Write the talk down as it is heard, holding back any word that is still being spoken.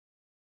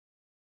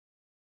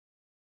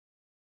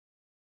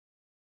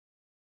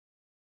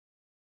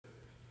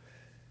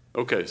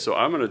Okay, so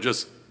I'm going to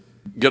just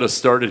get us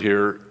started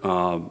here.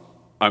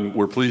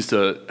 We're pleased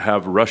to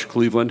have Rush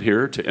Cleveland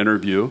here to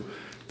interview.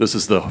 This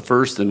is the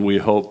first, and we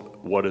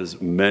hope, what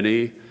is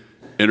many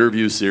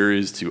interview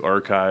series to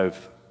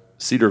archive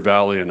Cedar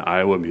Valley and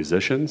Iowa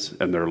musicians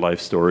and their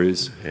life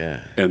stories,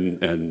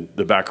 and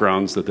the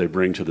backgrounds that they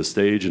bring to the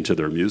stage and to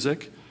their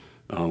music.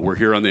 We're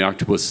here on the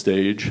Octopus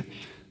stage,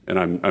 and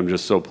I'm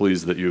just so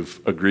pleased that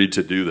you've agreed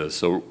to do this.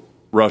 So,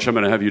 Rush, I'm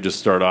going to have you just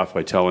start off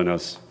by telling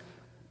us,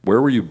 where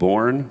were you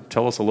born?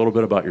 Tell us a little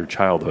bit about your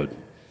childhood.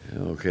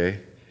 Okay.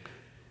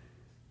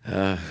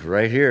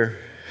 Right here.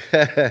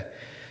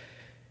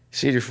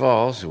 Cedar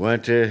Falls.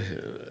 Went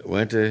to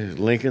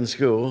Lincoln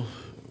School.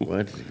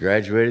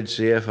 Graduated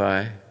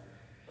CFI.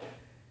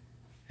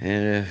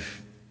 And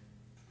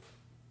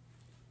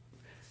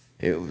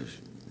it was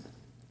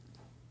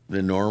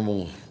the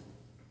normal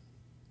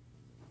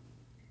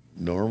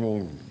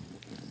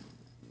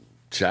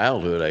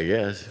childhood, I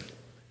guess.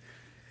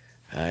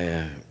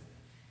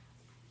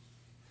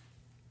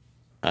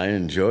 I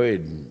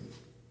enjoyed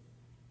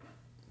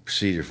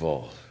Cedar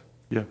Falls.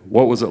 Yeah.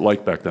 What was it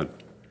like back then?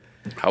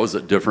 How is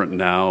it different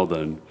now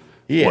than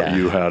what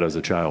you had as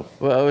a child?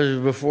 Well, it was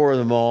before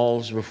the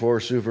malls, before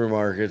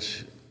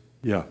supermarkets.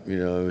 Yeah. You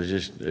know, it was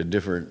just a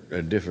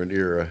different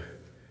era.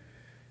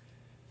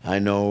 I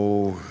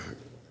know,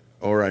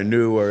 or I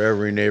knew where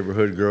every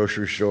neighborhood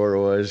grocery store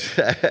was.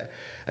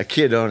 A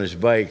kid on his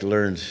bike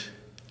learns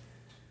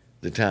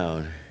the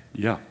town.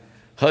 Yeah.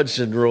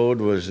 Hudson Road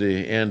was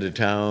the end of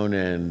town,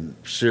 and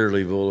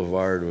Searly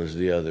Boulevard was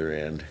the other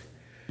end.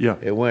 Yeah.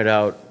 It went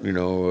out, you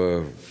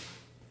know,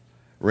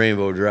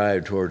 Rainbow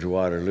Drive towards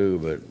Waterloo,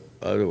 but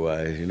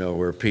otherwise, you know,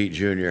 where Pete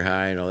Junior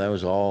High, you know, that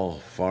was all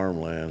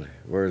farmland.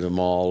 Where the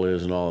mall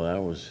is and all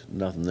that was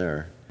nothing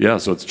there. Yeah,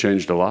 so it's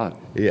changed a lot.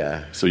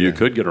 Yeah. So you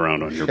could get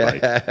around on your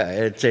bike.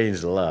 It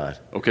changed a lot.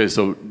 Okay,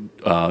 so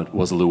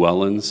was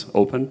Llewellyn's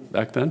open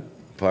back then?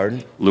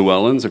 Pardon?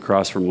 Llewellyn's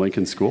across from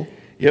Lincoln School?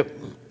 Yep,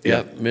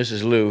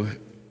 Mrs. Lou.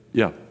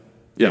 Yeah,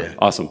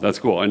 awesome. That's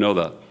cool. I know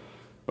that.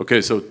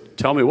 Okay, so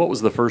tell me, what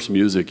was the first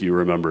music you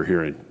remember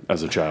hearing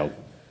as a child?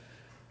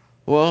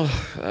 Well,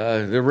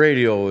 the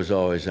radio was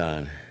always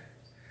on.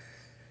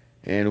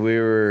 And we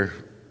were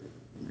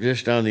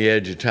just on the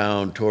edge of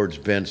town towards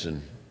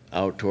Benson,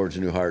 out towards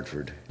New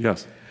Hartford.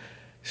 Yes.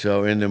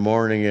 So in the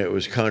morning it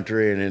was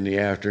country, and in the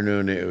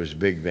afternoon it was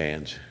big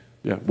bands.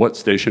 Yeah. What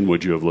station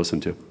would you have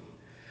listened to?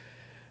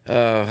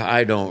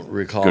 I don't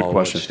recall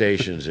what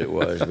stations it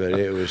was, but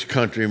it was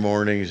country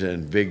mornings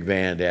and big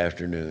band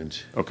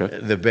afternoons. Okay.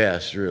 The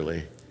best,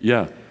 really.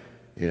 Yeah.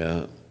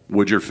 Yeah.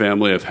 Would your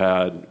family have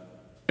had,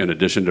 in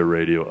addition to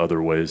radio,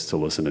 other ways to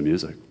listen to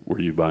music? Were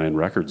you buying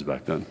records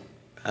back then?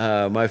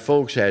 My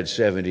folks had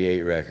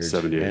 78 records,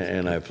 78.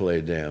 And I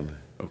played them.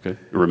 Okay.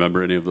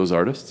 Remember any of those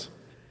artists?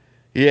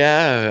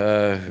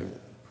 Yeah.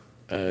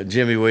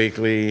 Jimmy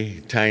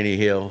Wakely, Tiny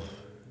Hill.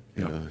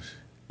 You know.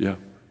 Yeah,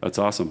 that's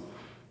awesome.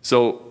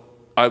 So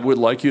I would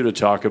like you to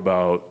talk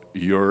about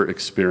your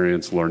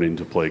experience learning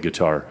to play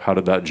guitar. How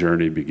did that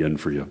journey begin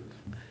for you?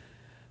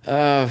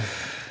 I'm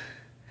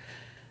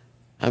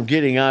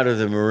getting out of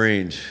the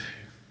Marines,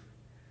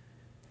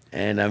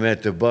 and I'm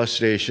at the bus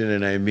station,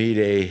 and I meet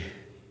a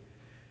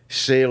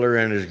sailor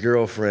and his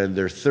girlfriend.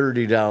 They're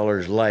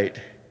 $30 light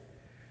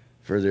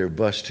for their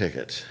bus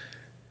tickets.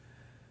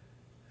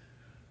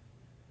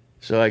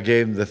 So I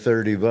gave him the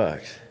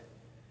 $30.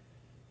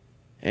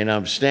 And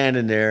I'm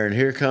standing there, and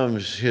here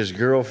comes his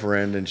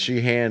girlfriend, and she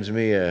hands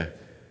me a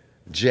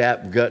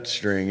Jap gut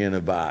string in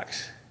a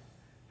box.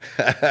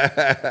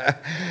 I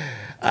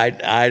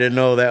didn't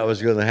know that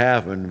was going to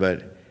happen,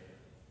 but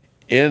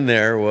in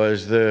there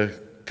was the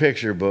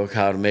picture book,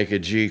 how to make a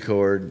G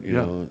chord, you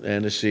know,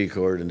 and a C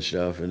chord and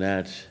stuff, and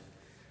that's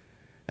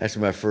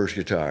my first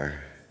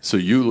guitar. So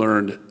you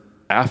learned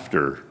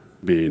after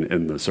being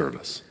in the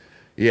service?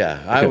 Yeah,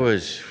 okay. I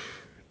was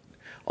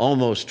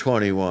almost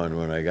 21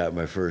 when I got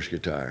my first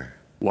guitar.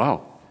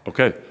 Wow.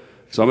 Okay.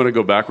 So I'm going to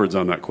go backwards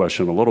on that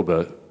question a little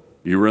bit.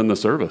 You were in the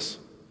service?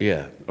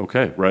 Yeah.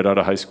 Okay. Right out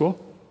of high school?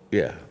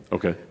 Yeah.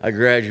 Okay. I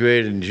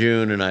graduated in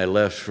June, and I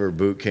left for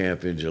boot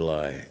camp in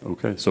July.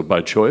 Okay. So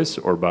by choice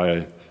or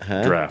by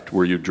draft?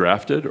 Were you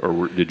drafted,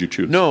 or did you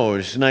choose? No,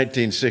 it's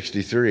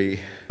 1963.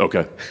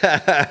 Okay.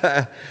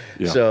 Yeah.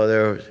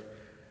 So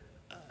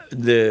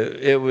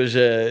it was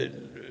a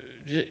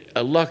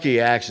lucky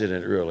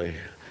accident, really.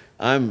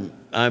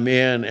 I'm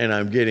in and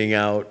I'm getting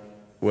out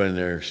when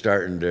they're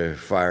starting to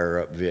fire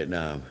up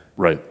Vietnam.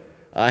 Right.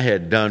 I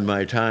had done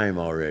my time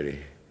already.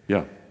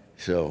 Yeah.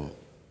 So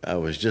I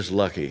was just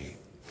lucky.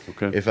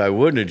 Okay. If I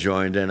wouldn't have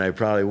joined, then I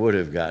probably would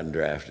have gotten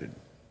drafted.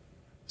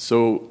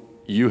 So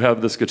you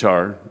have this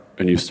guitar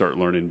and you start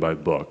learning by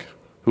book.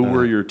 Who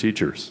were your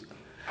teachers?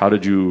 How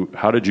did you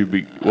what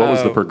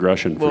was the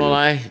progression for you? Well,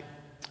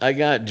 I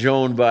got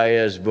Joan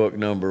Baez book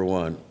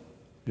 #1.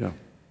 Yeah.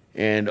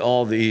 And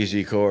all the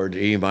easy chords,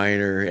 E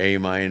minor, A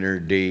minor,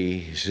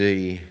 D,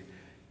 C,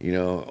 you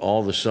know,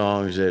 all the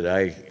songs that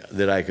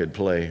I could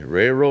play.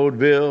 Railroad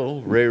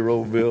Bill.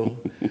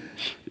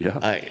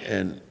 Yeah.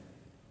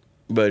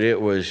 But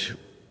it was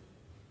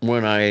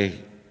when I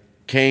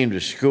came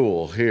to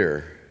school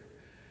here,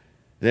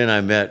 then I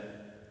met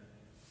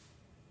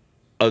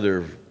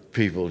other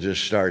people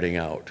just starting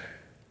out.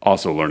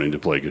 Also learning to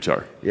play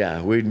guitar.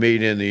 Yeah, we'd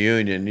meet in the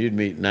union. You'd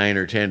meet 9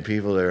 or 10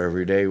 people there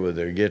every day with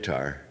their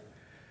guitar.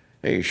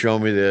 Hey, show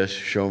me this,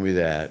 show me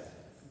that.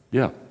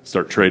 Yeah,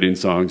 start trading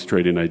songs,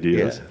 trading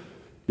ideas. Yeah.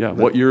 Yeah,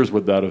 what years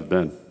would that have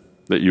been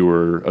that you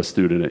were a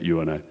student at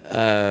UNA?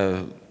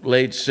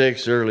 Late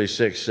 6, early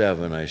 6,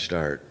 7 I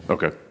start.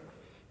 Okay.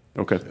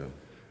 Okay.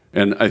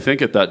 And I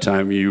think at that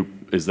time,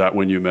 is that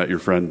when you met your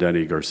friend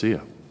Denny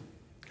Garcia?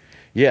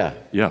 Yeah.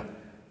 Yeah.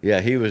 Yeah,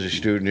 he was a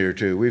student here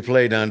too. We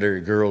played under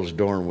girls'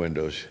 dorm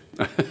windows.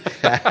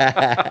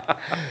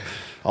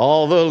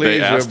 All the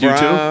leaves are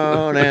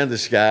brown and the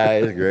sky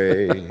is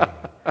gray.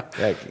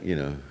 That, you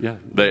know. Yeah,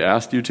 they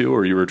asked you to,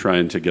 or you were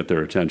trying to get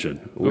their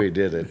attention? We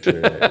did it.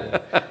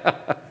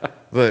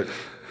 But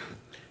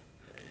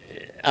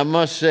I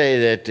must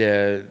say that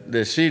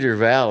the Cedar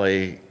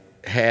Valley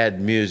had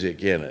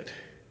music in it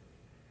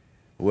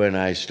when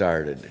I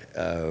started.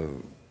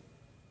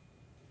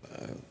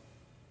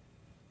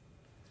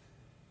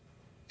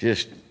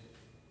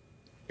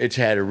 It's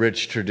had a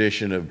rich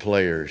tradition of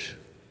players.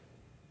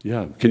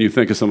 Yeah. Can you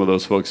think of some of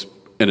those folks,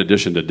 in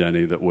addition to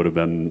Denny, that would have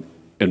been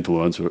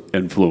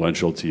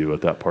influential to you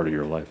at that part of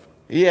your life?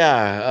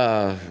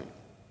 Yeah.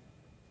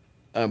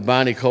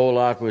 Bonnie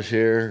Colock was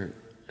here.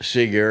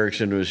 Sig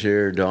Erickson was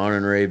here. Dawn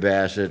and Ray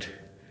Bassett.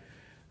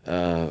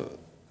 The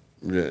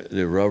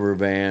Rubber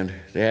Band.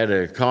 They had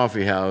a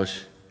coffee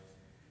house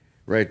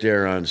right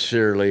there on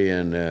Searly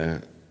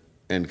and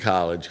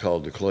College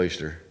called the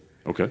Cloister.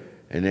 Okay.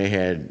 And they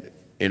had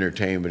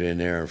entertainment in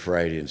there on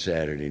Friday and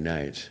Saturday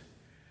nights.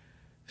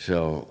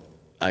 So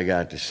I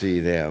got to see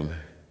them.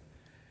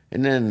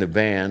 And then the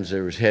bands,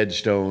 there was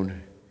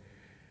Headstone,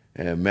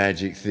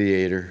 Magic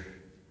Theater,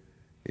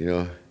 you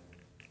know.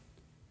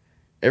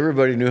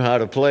 Everybody knew how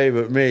to play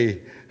but me.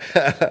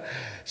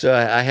 So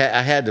I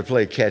had to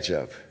play catch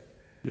up.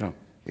 Yeah.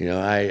 You know,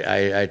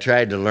 I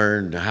tried to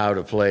learn how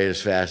to play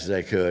as fast as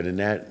I could, and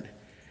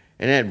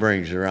that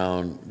brings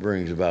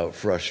about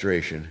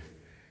frustration,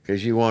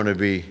 because you want to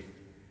be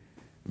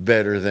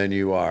better than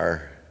you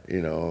are,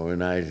 you know.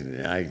 And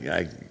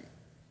I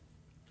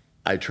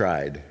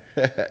tried,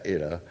 you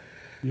know,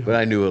 yeah. But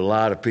I knew a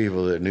lot of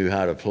people that knew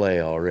how to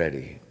play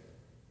already.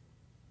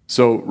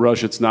 So,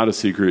 Rush, it's not a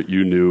secret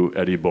you knew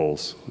Eddie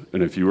Bowles.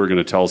 And if you were going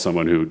to tell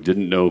someone who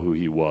didn't know who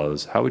he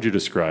was, how would you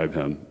describe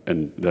him?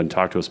 And then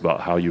talk to us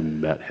about how you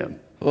met him.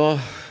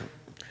 Well,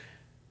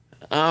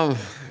 I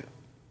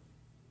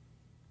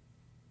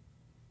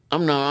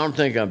don't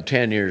think I'm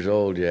 10 years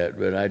old yet,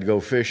 but I'd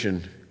go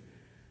fishing,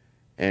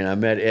 and I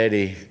met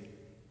Eddie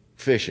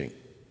fishing.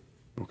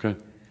 Okay.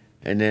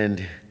 And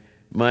then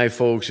my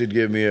folks would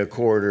give me a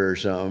quarter or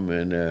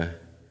something, and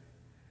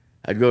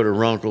I'd go to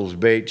Runkle's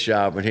bait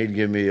shop, and he'd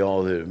give me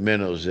all the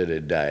minnows that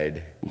had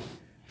died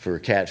for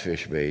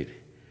catfish bait.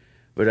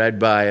 But I'd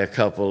buy a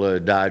couple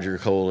of Dodger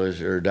Colas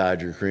or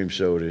Dodger cream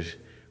sodas,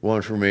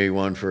 one for me,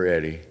 one for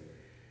Eddie.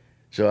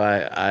 So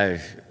I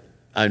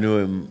knew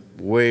him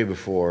way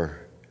before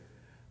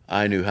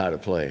I knew how to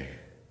play.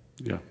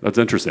 Yeah, that's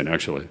interesting,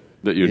 actually,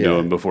 that you knew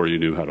him before you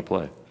knew how to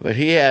play. But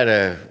he had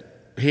a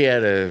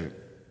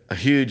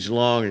huge,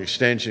 long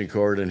extension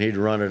cord, and he'd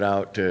run it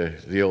out to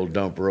the old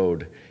dump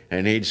road,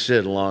 and he'd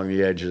sit along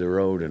the edge of the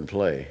road and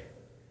play.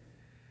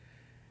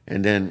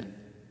 And then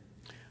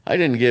I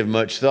didn't give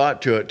much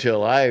thought to it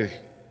till I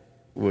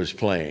was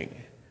playing.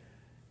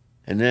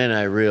 And then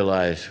I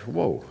realized,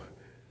 whoa,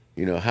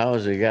 you know, how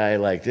does a guy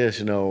like this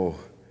know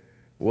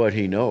what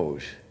he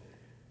knows?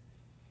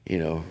 You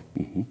know,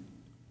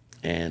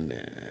 and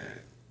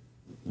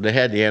they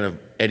had the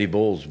Eddie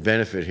Bowles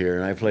benefit here,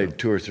 and I played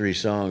 2 or 3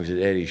 songs that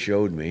Eddie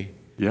showed me.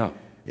 Yeah.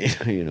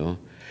 You know,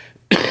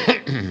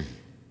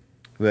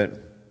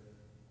 but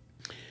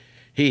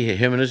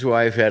him and his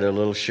wife had a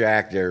little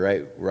shack there,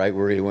 right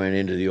where he went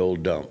into the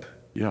old dump.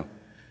 Yeah.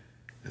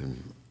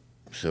 And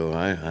so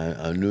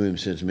I knew him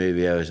since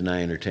maybe I was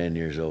 9 or 10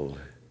 years old.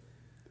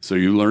 So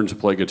you learned to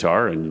play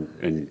guitar,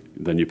 and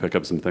then you pick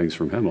up some things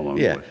from him along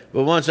the way. Yeah,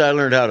 but once I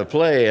learned how to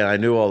play and I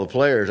knew all the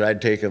players,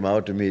 I'd take them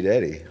out to meet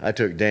Eddie. I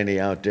took Denny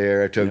out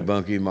there. I took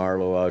Bunky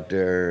Marlowe out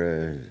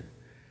there.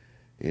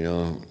 You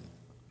know,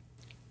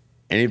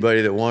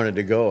 anybody that wanted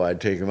to go, I'd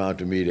take them out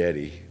to meet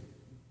Eddie.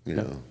 You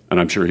know, and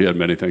I'm sure he had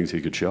many things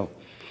he could show.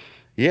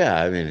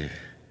 Yeah, I mean,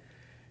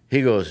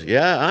 he goes,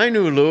 yeah, I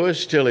knew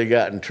Louis till he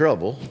got in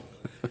trouble.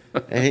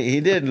 And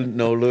he didn't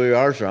know Louis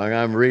Armstrong.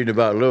 I'm reading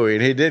about Louis,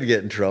 and he did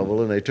get in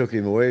trouble, and they took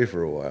him away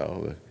for a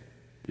while. But,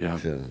 yeah.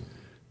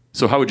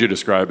 So how would you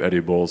describe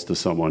Eddie Bowles to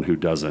someone who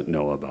doesn't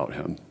know about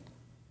him?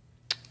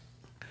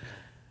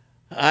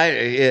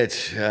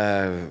 It's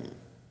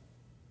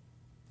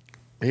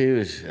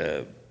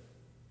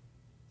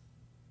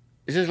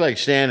just like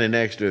standing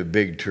next to a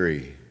big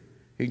tree.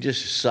 He's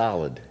just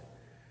solid.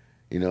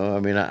 You know, I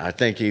mean, I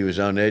think he was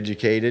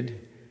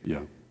uneducated.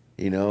 Yeah.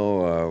 You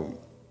know,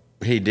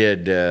 he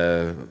did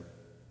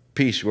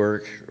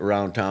piecework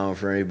around town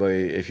for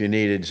anybody. If you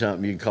needed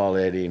something, you could call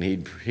Eddie, and he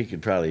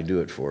could probably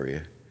do it for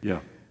you. Yeah.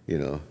 You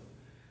know,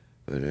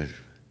 but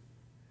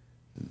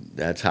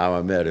that's how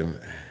I met him.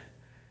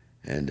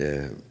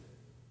 And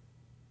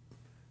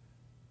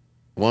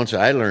once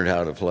I learned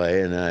how to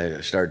play, and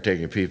I started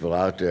taking people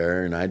out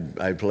there, and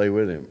I'd play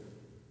with him.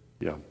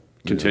 Yeah.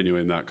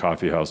 Continuing that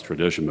coffee house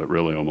tradition, but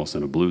really almost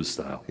in a blues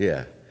style.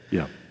 Yeah.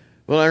 Yeah.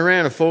 Well, I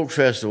ran a folk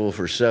festival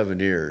for 7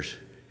 years,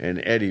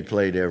 and Eddie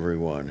played every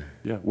one.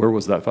 Yeah. Where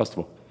was that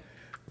festival?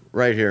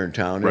 Right here in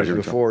town. Right It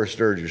was before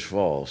Cedar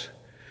Falls.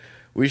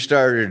 We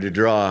started to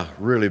draw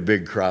really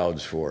big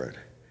crowds for it.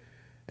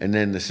 And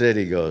then the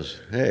city goes,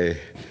 hey.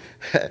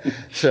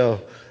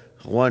 So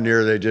one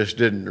year they just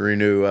didn't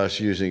renew us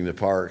using the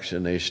parks,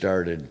 and they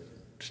started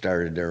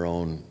their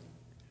own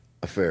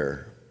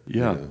affair.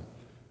 Yeah. You know.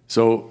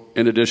 So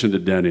in addition to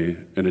Denny,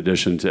 in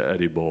addition to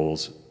Eddie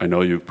Bowles, I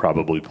know you've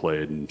probably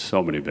played in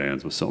so many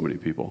bands with so many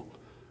people.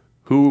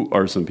 Who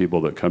are some people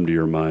that come to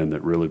your mind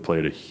that really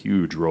played a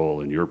huge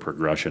role in your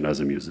progression as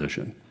a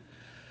musician?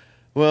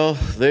 Well,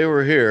 they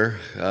were here.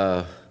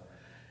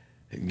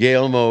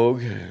 Gail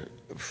Moog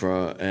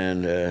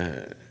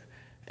and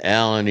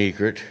Alan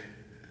Eckert,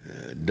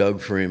 Doug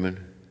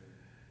Freeman.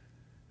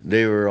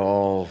 They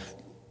all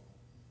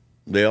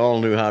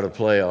knew how to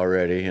play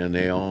already, and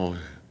they all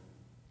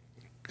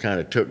kind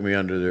of took me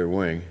under their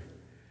wing.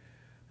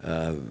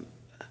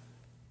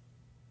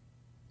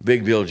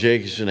 Big Bill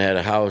Jacobson had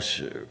a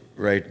house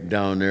right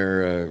down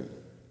there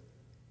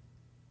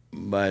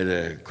by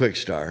the Quick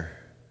Star,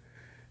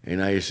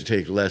 and I used to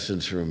take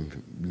lessons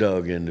from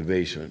Doug in the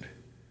basement,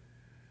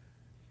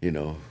 you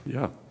know.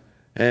 Yeah.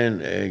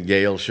 And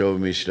Gail showed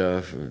me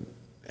stuff. And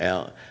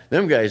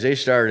them guys, they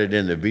started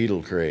in the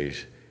Beatle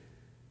craze.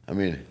 I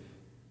mean,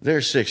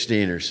 they're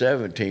 16 or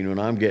 17 when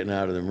I'm getting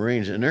out of the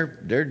Marines, and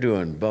they're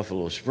doing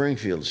Buffalo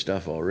Springfield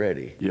stuff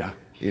already. Yeah.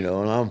 You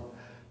know, and I'm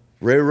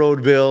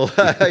Railroad Bill,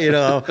 you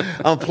know,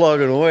 I'm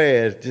plugging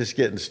away at just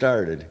getting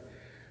started.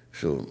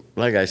 So,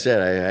 like I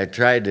said, I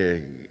tried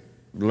to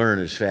learn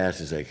as fast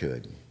as I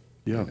could.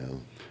 Yeah.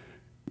 You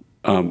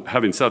know?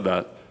 Having said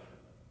that,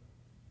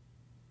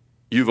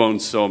 you've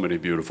owned so many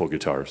beautiful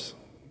guitars.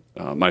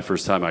 My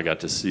first time I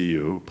got to see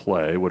you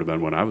play would have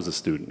been when I was a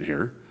student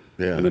here.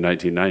 Yeah. In the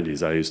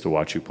 1990s, I used to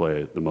watch you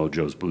play at the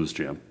Mojo's Blues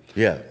Jam.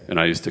 Yeah. And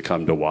I used to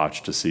come to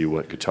watch to see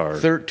what guitar.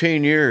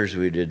 13 years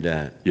we did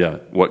that. Yeah.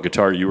 What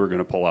guitar you were going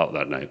to pull out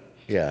that night.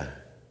 Yeah.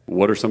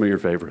 What are some of your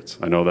favorites?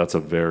 I know that's a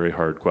very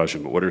hard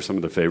question, but what are some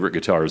of the favorite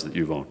guitars that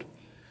you've owned?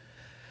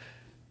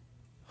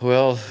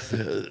 Well,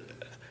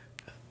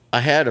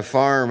 I had a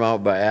farm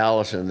out by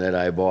Allison that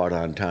I bought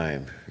on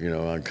time, you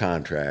know, on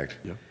contract.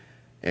 Yeah.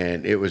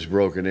 And it was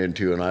broken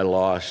into, and I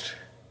lost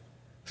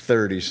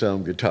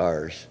 30-some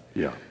guitars.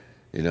 Yeah.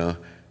 You know,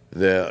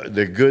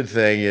 the good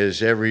thing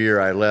is every year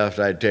I left,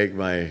 I'd take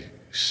my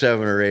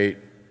 7 or 8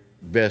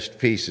 best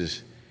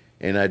pieces,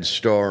 and I'd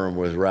store them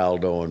with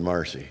Raldo and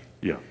Marcy.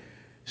 Yeah.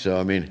 So,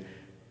 I mean,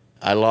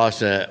 I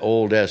lost an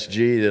old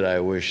SG that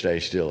I wished I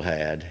still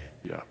had.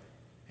 Yeah.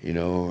 You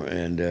know,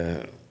 and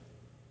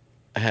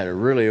I had a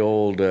really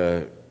old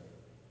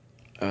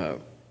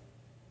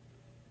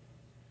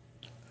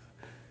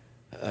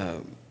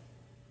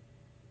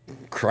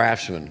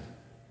Craftsman.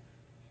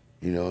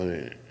 You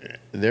know,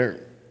 they're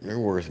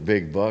worth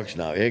big bucks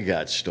now. It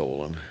got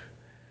stolen,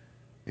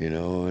 you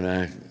know, and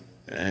I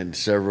had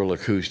several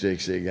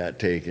acoustics that got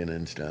taken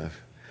and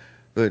stuff.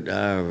 But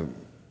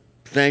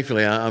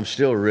thankfully, I'm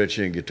still rich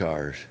in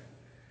guitars.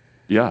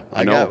 Yeah,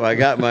 I know. I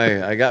got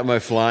my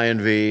Flying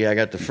V. I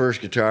got the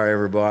first guitar I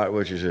ever bought,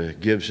 which is a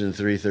Gibson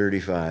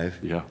 335.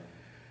 Yeah.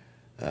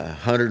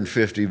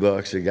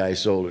 $150. The guy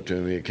sold it to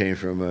me. It came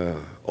from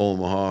a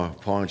Omaha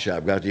pawn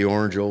shop. Got the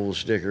orange oval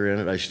sticker in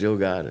it. I still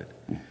got it.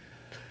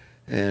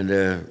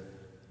 And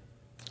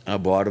I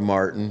bought a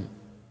Martin.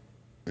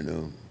 You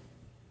know,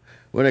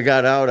 when I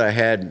got out, I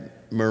had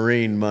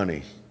Marine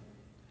money.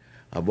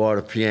 I bought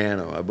a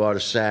piano. I bought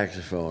a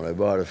saxophone. I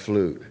bought a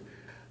flute.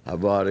 I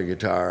bought a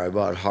guitar. I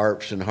bought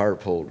harps and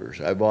harp holders.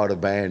 I bought a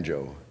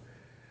banjo.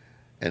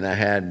 And I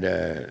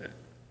had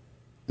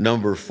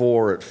number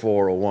 4 at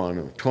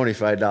 401,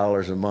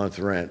 $25 a month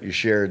rent. You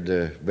shared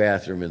the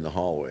bathroom in the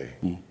hallway.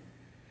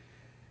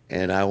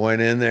 And I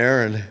went in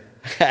there and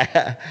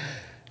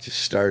just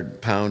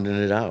started pounding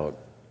it out.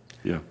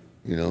 Yeah.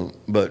 You know,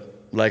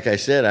 but like I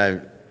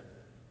said,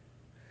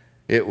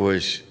 it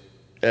was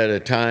at a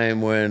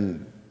time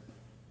when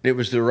it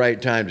was the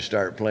right time to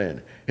start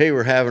playing. Hey,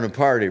 we're having a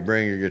party,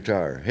 bring your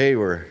guitar. Hey,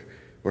 we're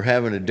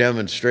having a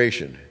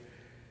demonstration,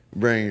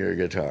 bring your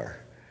guitar.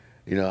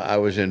 You know, I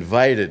was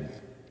invited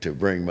to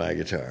bring my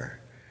guitar.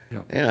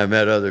 Yeah. And I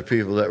met other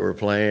people that were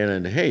playing,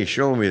 and hey,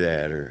 show me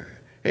that,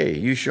 or hey,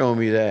 you show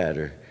me that,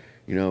 or,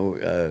 you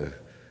know,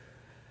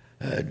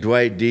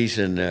 Dwight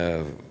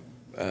Deason,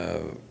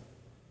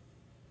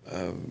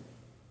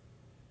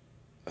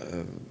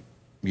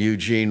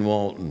 Eugene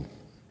Walton,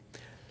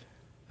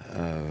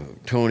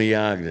 Tony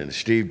Ogden,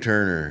 Steve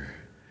Turner.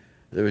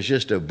 There was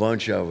just a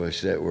bunch of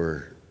us that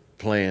were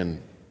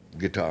playing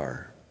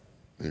guitar,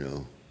 you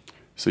know.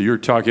 So you're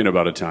talking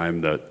about a time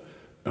that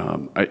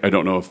I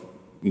don't know if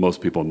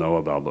most people know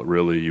about, but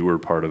really you were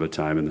part of a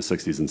time in the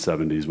 60s and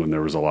 70s when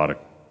there was a lot of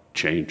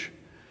change.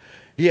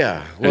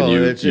 Yeah, well,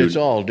 it's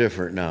all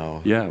different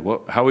now. Yeah,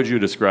 well, how would you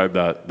describe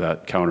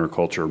that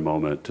counterculture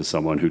moment to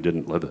someone who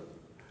didn't live it?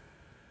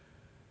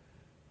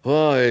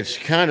 Well, it's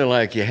kind of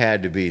like you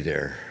had to be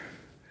there.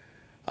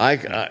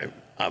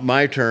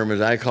 My term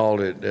is I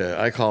call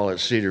it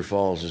Cedar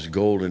Falls'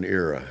 golden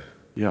era.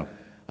 Yeah.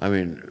 I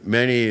mean,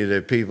 many of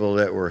the people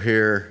that were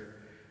here,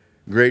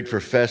 great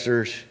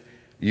professors,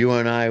 you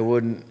and I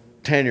wouldn't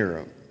tenure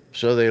them.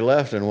 So they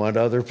left and went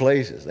other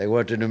places. They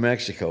went to New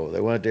Mexico.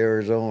 They went to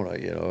Arizona,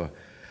 you know.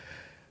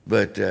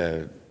 But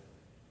the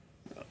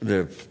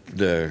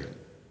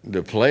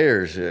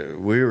players,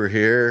 we were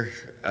here.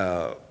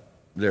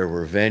 There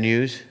were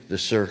venues, the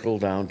Circle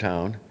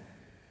downtown.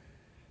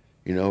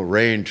 You know,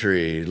 Rain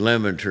Tree,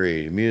 Lemon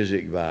Tree,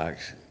 Music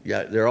Box.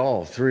 Yeah, they're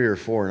all 3 or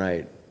 4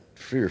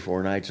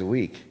 nights a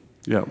week.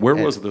 Yeah, where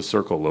was the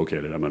Circle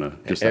located? I'm gonna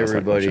just ask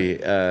that question.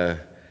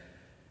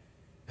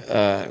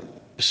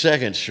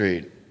 2nd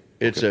Street.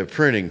 It's a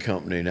printing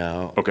company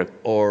now. Okay.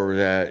 Or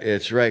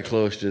it's right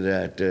close to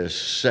that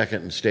 2nd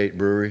and State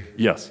Brewery.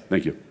 Yes,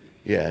 thank you.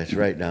 Yeah, it's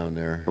right down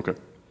there. Okay.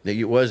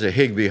 It was a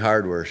Higbee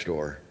hardware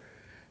store,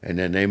 and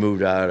then they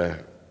moved out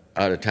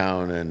of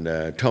town,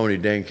 and Tony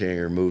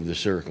Denkinger moved the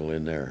Circle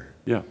in there.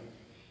 Yeah.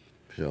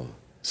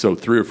 So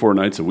 3 or 4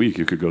 nights a week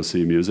you could go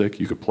see music.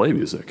 You could play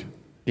music.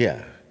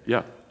 Yeah.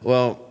 Yeah.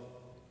 Well,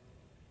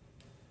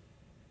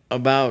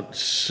 about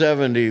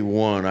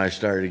 71, I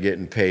started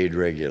getting paid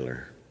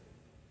regular.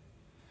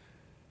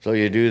 So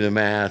you do the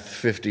math,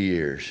 50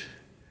 years.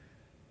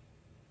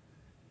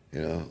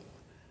 You know,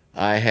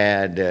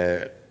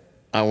 I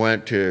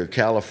went to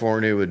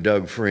California with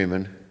Doug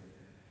Freeman,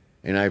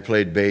 and I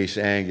played bass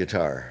and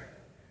guitar.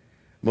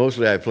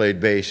 Mostly I played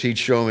bass. He'd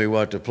show me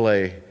what to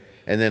play,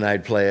 and then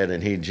I'd play it,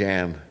 and he'd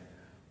jam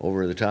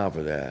over the top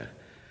of that.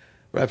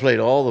 But I played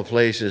all the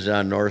places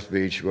on North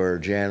Beach where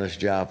Janis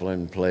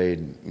Joplin played,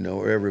 you know,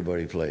 where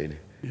everybody played,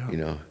 you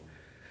know.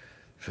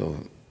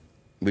 So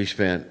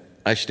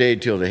I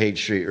stayed till the Haight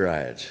Street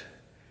riots,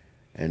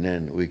 and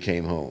then we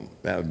came home.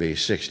 That would be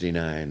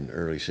 69,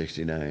 early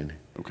 69.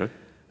 Okay.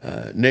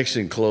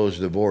 Nixon closed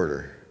the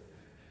border.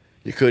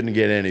 You couldn't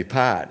get any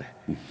pot,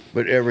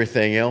 but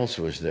everything else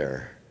was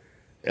there.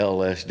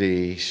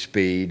 LSD,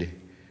 speed,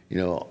 you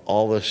know,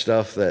 all the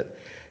stuff that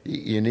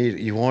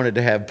you wanted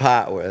to have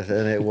pot with,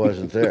 and it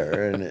wasn't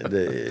there,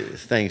 and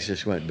things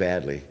just went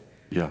badly.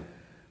 Yeah.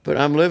 But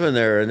I'm living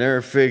there, and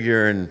they're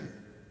figuring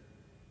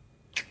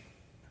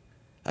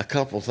a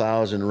couple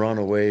thousand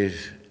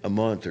runaways a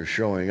month are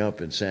showing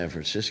up in San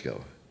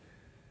Francisco.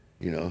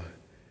 You know,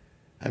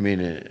 I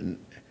mean,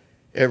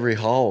 every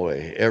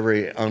hallway,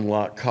 every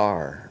unlocked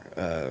car,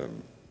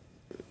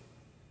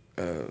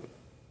 the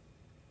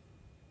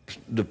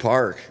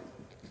park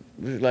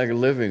was like a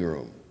living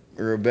room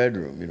or a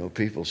bedroom. You know,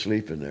 people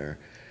sleeping there.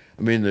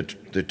 I mean,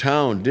 the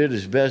town did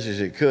as best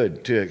as it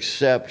could to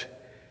accept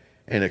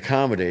and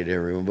accommodate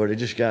everyone, but it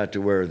just got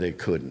to where they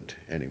couldn't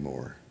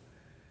anymore.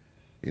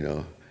 You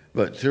know.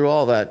 But through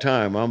all that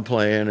time, I'm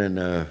playing,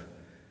 and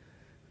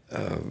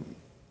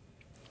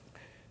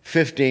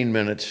 15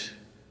 minutes,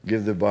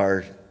 give the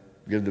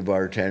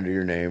bartender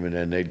your name, and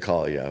then they'd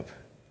call you up.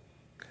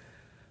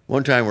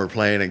 One time we're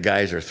playing, and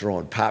guys are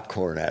throwing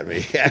popcorn at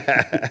me.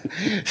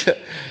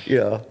 You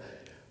know,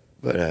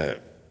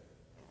 but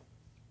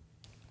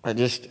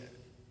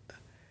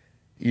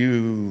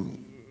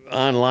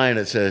online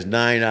it says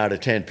 9 out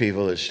of 10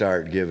 people that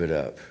start give it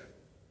up.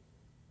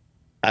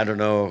 I don't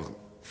know.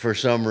 For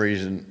some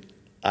reason,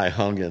 I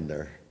hung in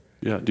there.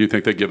 Yeah. Do you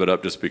think they give it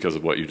up just because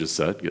of what you just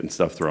said, getting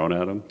stuff thrown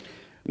at them,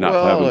 not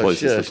well, having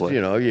places just, to play?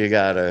 You know, you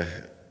gotta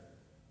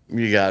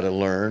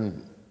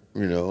learn.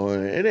 You know,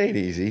 and it ain't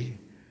easy.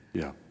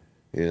 Yeah.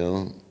 You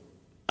know,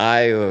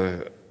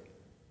 I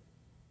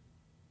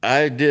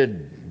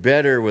did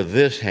better with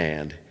this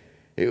hand.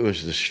 It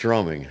was the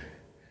strumming,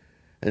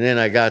 and then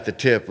I got the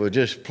tip. Well,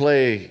 just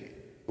play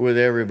with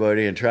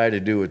everybody and try to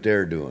do what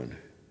they're doing.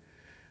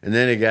 And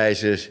then the guy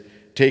says,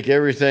 take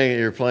everything that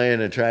you're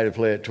playing and try to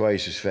play it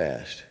twice as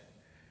fast.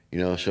 You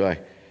know, so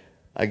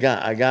I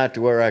got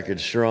to where I could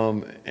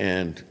strum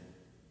and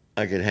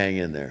I could hang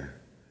in there.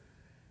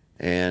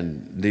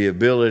 And the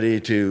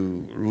ability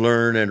to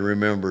learn and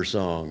remember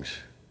songs,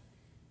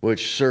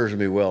 which serves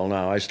me well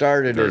now. I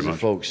started as a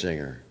folk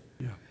singer.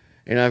 Yeah.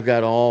 And I've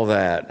got all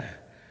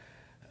that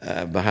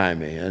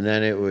behind me. And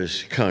then it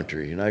was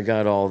country, and I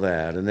got all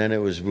that. And then it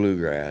was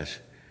bluegrass.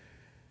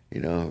 You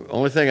know,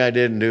 only thing I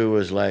didn't do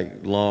was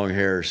like long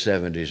hair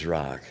 70s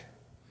rock.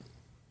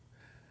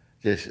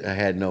 I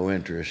had no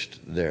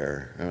interest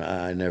there.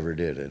 I never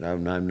did it.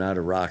 I'm not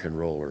a rock and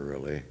roller,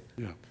 really.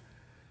 Yeah.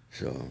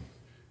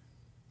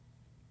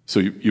 So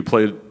you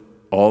played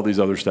all these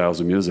other styles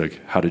of music.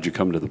 How did you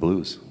come to the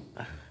blues?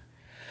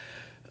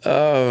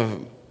 A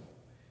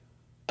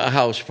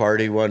house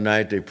party one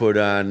night. They put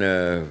on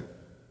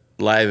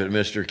Live at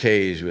Mr.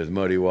 K's with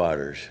Muddy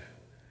Waters,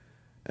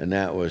 and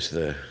that was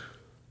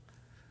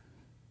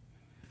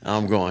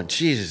I'm going,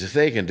 Jesus, if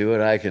they can do it,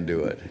 I can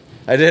do it.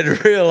 I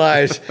didn't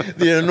realize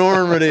the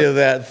enormity of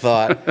that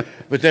thought.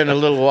 But then a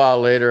little while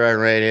later, I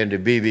ran into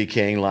B.B.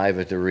 King live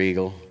at the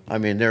Regal. I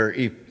mean, they're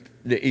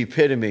the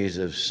epitomes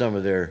of some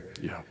of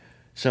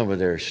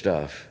their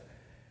stuff.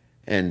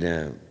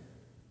 And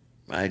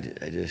I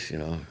just, you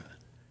know,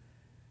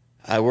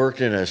 I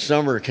worked in a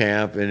summer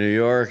camp in New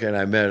York, and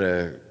I met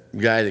a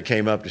guy that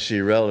came up to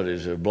see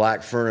relatives, a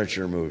black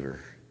furniture mover.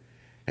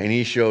 And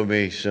he showed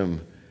me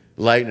some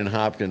Lightning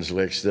Hopkins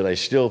licks that I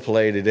still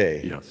play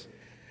today. Yes.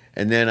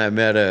 And then I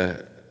met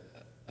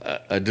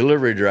a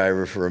delivery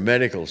driver for a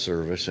medical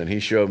service, and he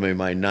showed me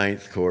my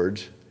ninth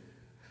chords.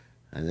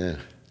 And then,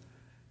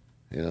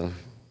 you know,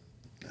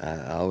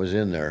 I was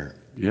in there.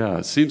 Yeah,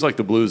 it seems like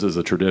the blues is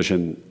a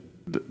tradition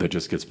that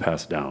just gets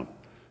passed down.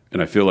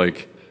 And I feel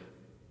like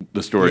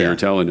the story you're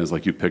telling is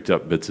like you picked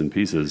up bits and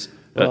pieces.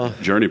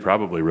 That journey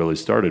probably really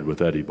started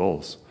with Eddie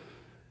Bowles,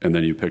 and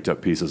then you picked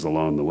up pieces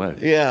along the way.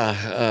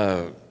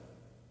 Yeah,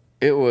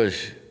 it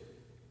was,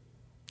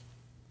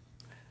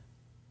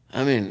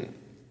 I mean,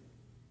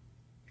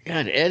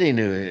 God, Eddie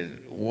knew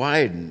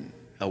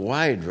a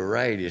wide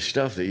variety of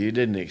stuff that you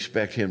didn't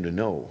expect him to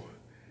know.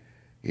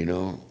 You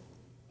know,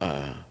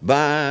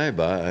 Bye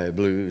Bye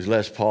Blues,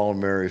 Les Paul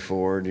and Mary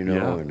Ford, you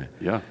know. And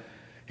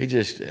he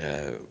just,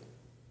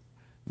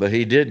 but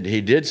he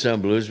did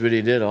some blues, but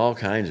he did all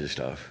kinds of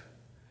stuff.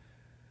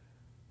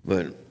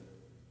 But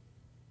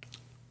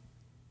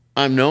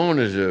I'm known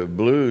as a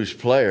blues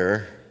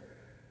player,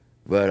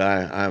 but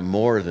I'm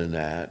more than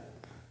that.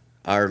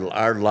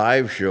 Our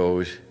live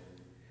shows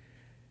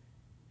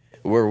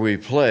where we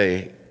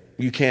play,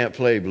 you can't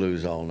play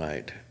blues all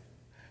night.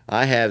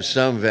 I have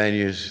some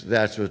venues,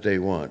 that's what they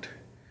want,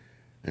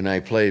 and I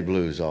play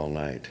blues all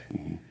night.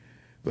 Mm-hmm.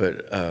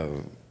 But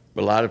a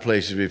lot of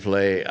places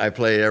I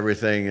play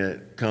everything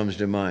that comes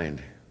to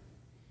mind.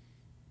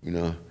 You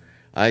know,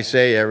 I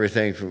say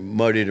everything from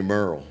Muddy to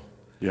Merle.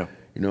 Yeah.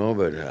 You know,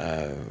 but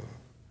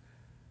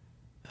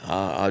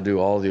I'll do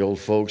all the old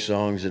folk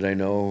songs that I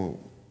know.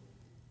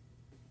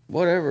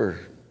 Whatever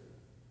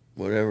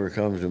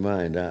comes to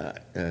mind.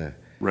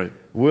 Right.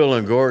 Will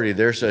and Gordy,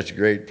 they're such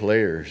great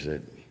players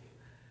that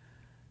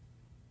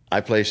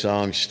I play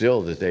songs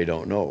still that they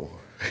don't know,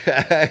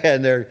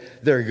 and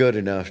they're good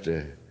enough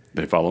to.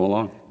 They follow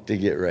along. To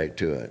get right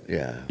to it,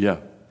 yeah. Yeah.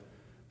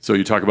 So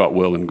you talk about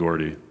Will and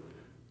Gordy.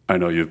 I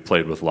know you've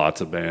played with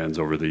lots of bands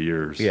over the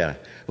years. Yeah.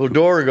 Well,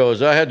 Dora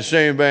goes, I had the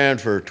same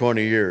band for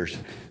 20 years.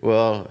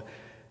 Well,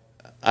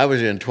 I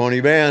was in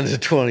 20 bands in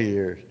 20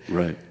 years.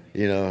 Right.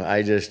 You know,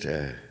 I just,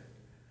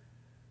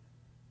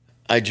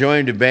 I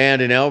joined a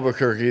band in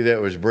Albuquerque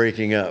that was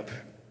breaking up,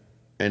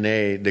 and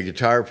the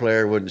guitar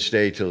player wouldn't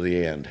stay till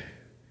the end.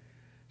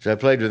 So I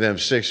played with them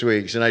 6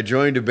 weeks, and I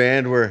joined a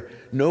band where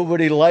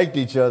nobody liked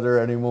each other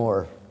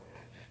anymore.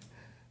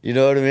 You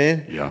know what I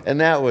mean? Yeah.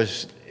 And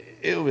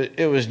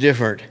it was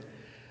different.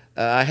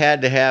 I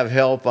had to have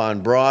help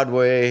on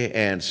Broadway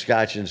and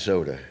Scotch and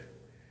Soda.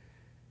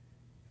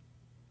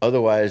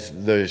 Otherwise,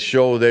 the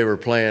show they were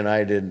playing,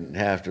 I didn't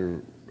have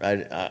to.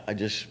 I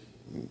just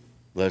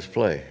let's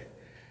play.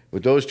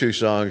 With those two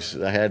songs,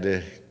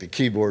 the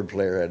keyboard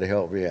player had to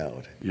help me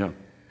out. Yeah.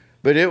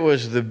 But it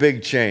was the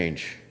big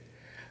change.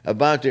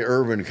 About the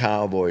urban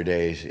cowboy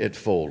days, it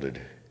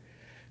folded.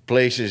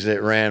 Places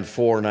that ran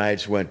 4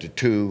 nights went to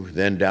 2,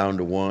 then down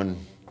to 1.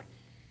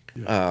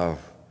 Yeah.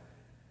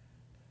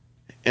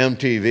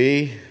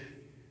 MTV,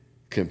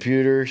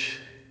 computers,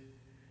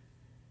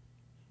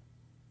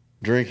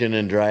 drinking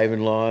and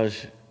driving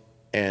laws,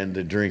 and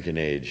the drinking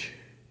age.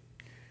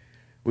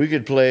 We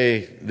could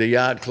play the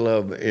yacht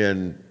club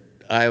in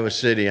Iowa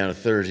City on a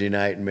Thursday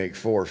night and make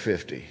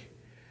 $4.50.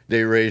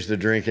 They raised the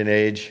drinking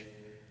age.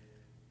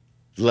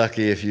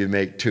 Lucky if you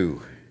make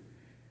 2.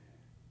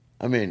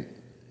 I mean,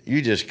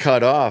 you just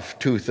cut off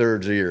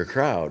 2/3 of your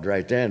crowd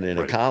right then in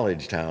a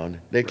college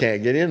town. They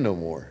can't get in no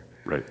more.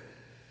 Right.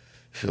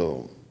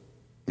 So,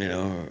 you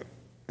know,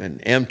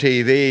 and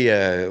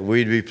MTV,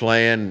 we'd be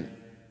playing.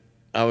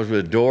 I was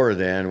with Dora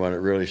then when it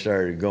really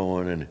started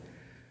going, and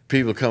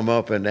people come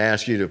up and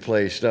ask you to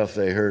play stuff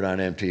they heard on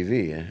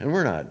MTV, and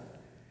we're not.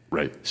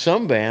 Right.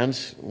 Some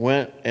bands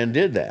went and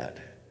did that.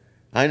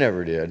 I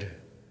never did.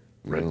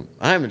 Right.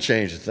 I haven't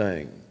changed a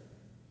thing.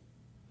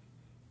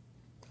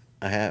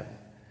 I haven't.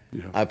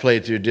 Yeah. I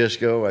played through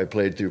disco. I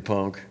played through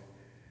punk.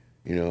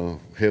 You know,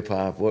 hip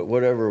hop.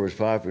 Whatever was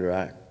popular,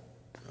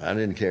 I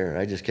didn't care.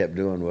 I just kept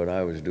doing what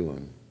I was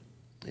doing.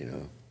 You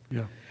know.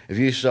 Yeah. If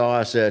you saw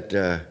us at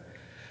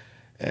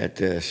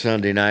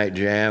Sunday Night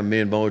Jam,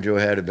 me and Mojo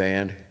had a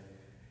band,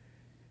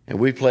 and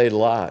we played a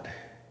lot.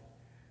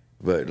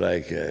 But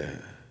like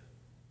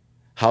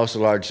House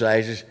of Large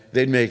Sizes,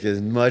 they'd make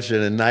as much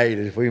in a night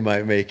as we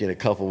might make in a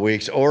couple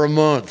weeks or a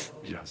month.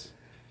 Yes.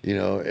 You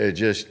know, it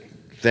just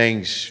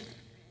things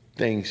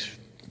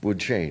would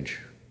change.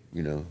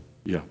 You know.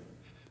 Yeah.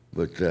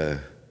 But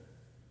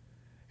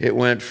it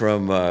went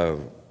from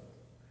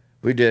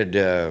we did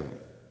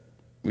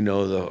you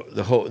know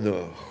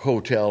the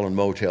hotel and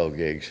motel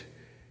gigs.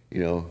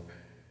 You know,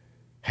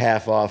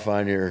 half off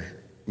on your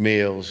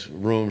meals,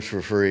 rooms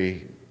for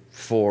free,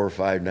 4 or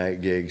 5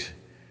 night gigs.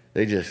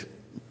 They just,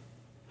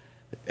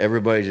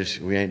 everybody just,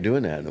 we ain't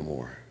doing that no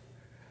more.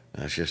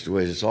 That's just the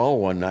way it's all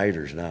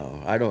one-nighters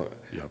now.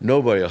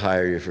 Nobody will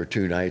hire you for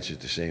 2 nights at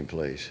the same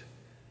place.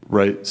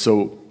 Right.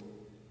 So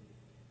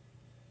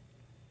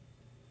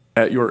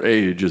at your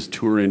age, is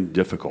touring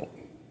difficult?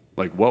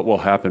 Like, what will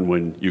happen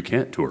when you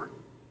can't tour?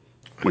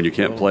 When you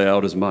can't play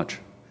out as much?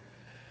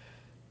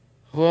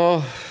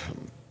 Well,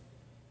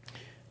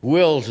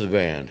 Will's the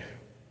band.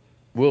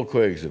 Will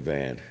Quigg's the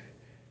band.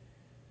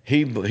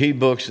 He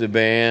books the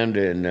band,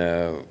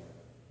 and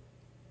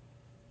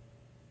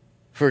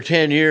for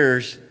 10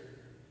 years,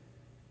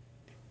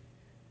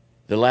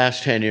 the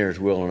last 10 years,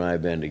 Will and I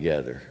have been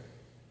together.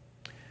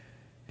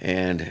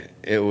 And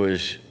it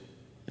was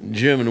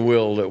Jim and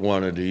Will that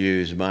wanted to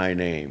use my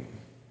name.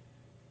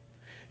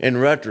 In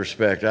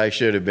retrospect, I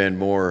should have been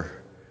more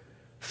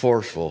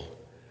forceful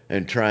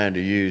in trying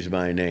to use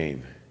my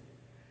name.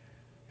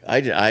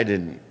 I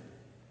didn't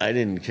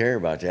care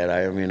about that.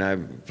 I mean, I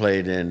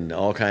played in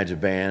all kinds of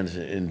bands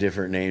in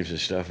different names and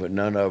stuff, but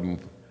none of them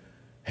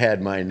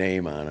had my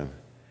name on them.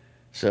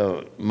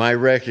 So my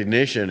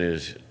recognition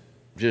is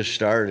just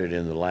started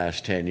in the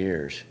last 10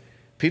 years.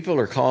 People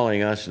are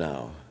calling us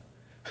now.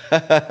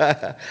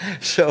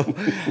 So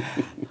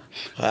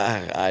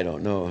I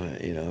don't know,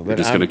 you know. But We're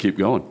just going to keep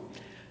going.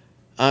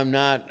 I'm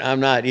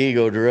not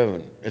ego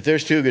driven. If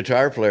there's 2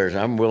 guitar players,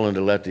 I'm willing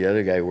to let the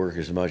other guy work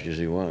as much as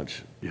he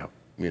wants. Yeah.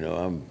 You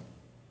know,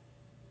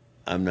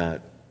 I'm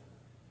not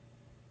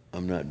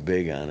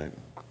big on it.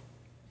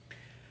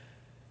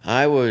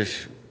 I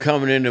was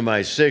coming into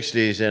my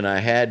 60s and I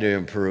had to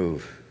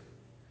improve.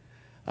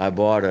 I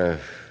bought a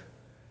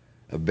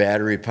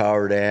battery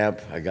powered amp.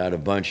 I got a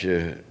bunch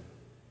of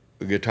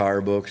guitar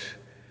books.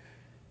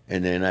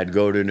 And then I'd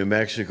go to New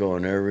Mexico,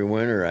 and every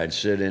winter I'd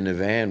sit in the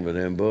van with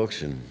them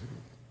books, and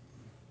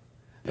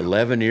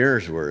 11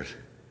 years worth.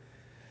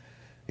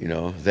 You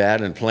know,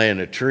 that and playing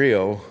a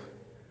trio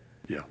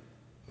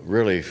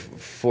really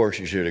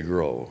forces you to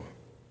grow.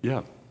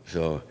 Yeah.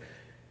 So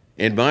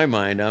in my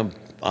mind,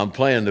 I'm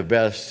playing the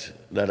best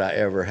that I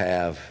ever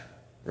have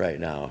right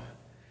now.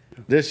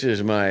 This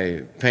is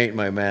my Paint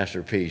My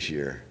Masterpiece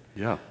year.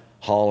 Yeah.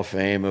 Hall of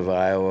Fame of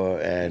Iowa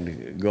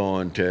and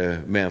going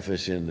to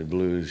Memphis in the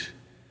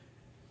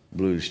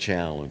Blues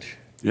Challenge.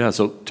 Yeah,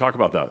 so talk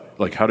about that.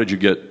 Like, how did you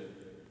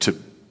get to,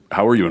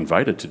 how were you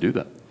invited to do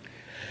that?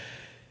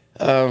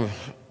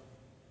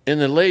 In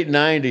the late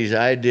 90s,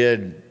 I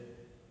did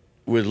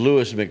with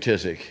Louis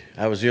McTissick.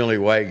 I was the only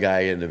white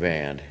guy in the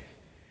band.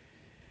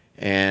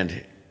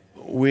 And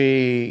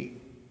we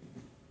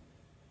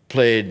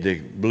played the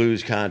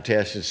blues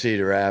contest in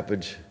Cedar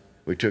Rapids.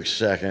 We took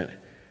second.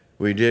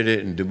 We did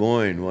it in Des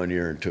Moines one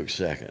year and took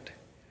second.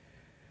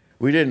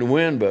 We didn't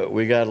win, but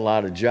we got a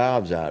lot of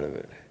jobs out of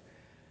it.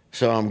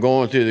 So I'm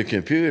going through the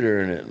computer,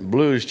 and it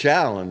Blues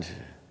Challenge.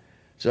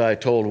 So I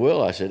told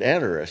Will, I said,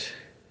 enter us.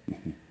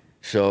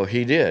 So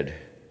he did.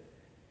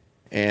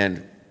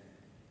 And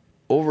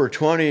over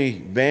 20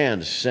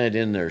 bands sent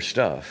in their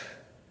stuff.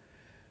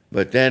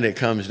 But then it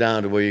comes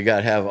down to where you got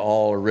to have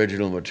all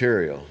original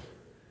material.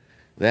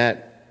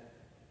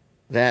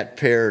 That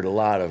paired a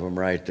lot of them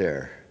right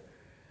there.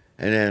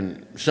 And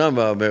then some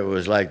of them, it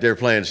was like they're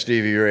playing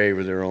Stevie Ray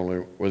with their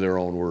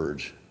own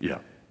words. Yeah.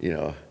 You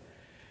know.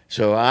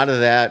 So out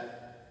of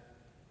that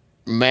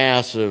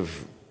mass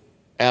of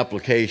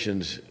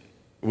applications,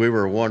 we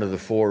were one of the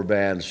 4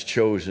 bands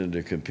chosen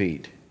to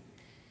compete.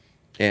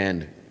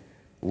 And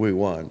we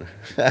won.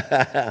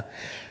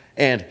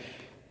 And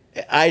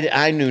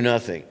I knew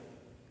nothing.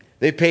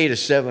 They paid us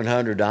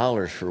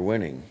 $700 for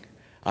winning.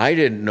 I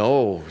didn't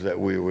know that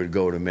we would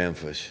go to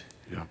Memphis.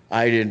 Yeah.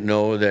 I didn't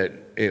know that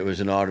it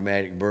was an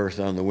automatic berth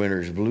on the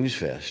Winter's Blues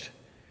Fest.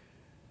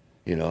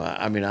 You know,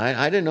 I mean,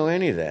 I didn't know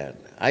any of that.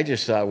 I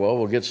just thought, well,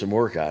 we'll get some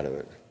work out of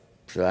it.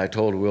 So I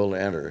told Will to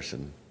enter us,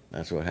 and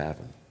that's what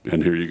happened.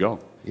 And here you go.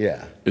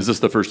 Yeah. Is this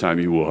the first time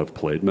you will have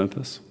played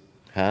Memphis?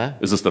 Huh?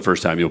 Is this the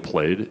first time you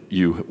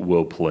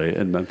will play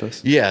in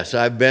Memphis? Yes,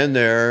 I've been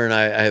there, and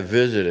I have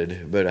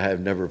visited, but I have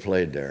never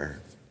played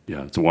there.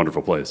 Yeah, it's a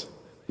wonderful place.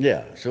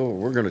 Yeah, so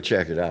we're going to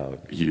check it out.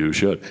 You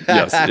should.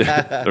 Yes.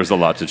 There's a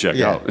lot to check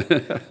out.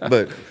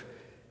 But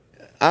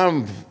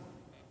I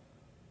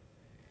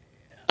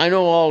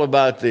know all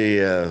about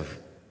the,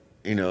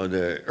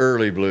 the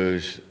early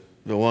blues,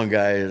 the one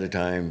guy at a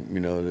time,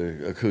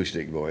 the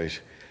acoustic voice.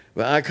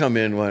 But I come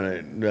in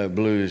when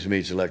blues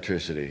meets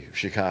electricity,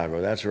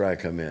 Chicago. That's where I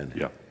come in.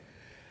 Yeah.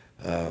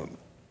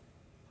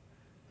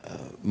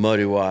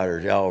 Muddy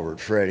Waters, Albert,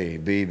 Freddie,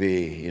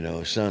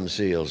 BB, Sun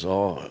Seals,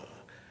 all.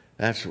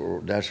 That's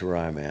where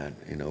I'm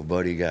at,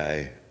 Buddy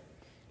Guy.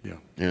 Yeah.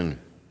 And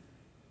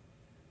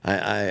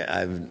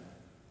I've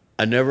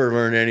never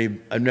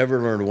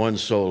learned one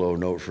solo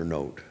note for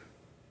note.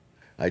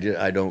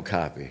 I don't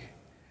copy.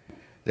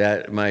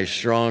 That my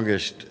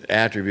strongest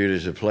attribute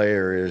as a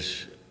player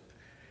is,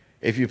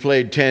 if you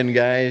played 10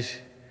 guys,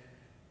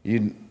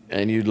 you'd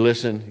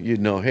listen,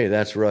 you'd know, hey,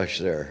 that's Rush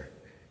there.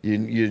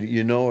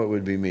 You know it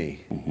would be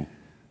me. Mm-hmm.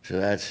 So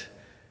that's,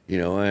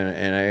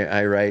 and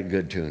I write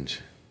good tunes.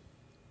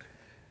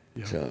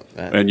 Yeah. So,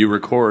 and you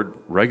record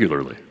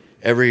regularly?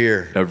 Every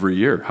year. Every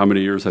year. How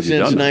many years have you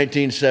done that?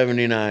 Since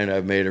 1979,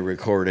 I've made a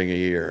recording a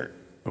year.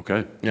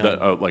 Okay.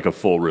 That, like a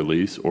full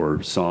release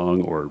or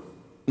song or?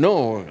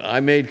 No,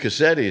 I made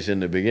cassettes in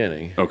the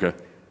beginning. Okay.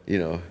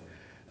 You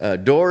know,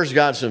 Doors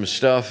got some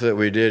stuff that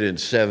we did in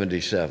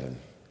 77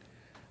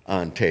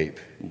 on tape.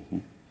 Mm-hmm.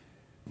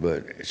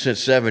 But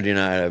since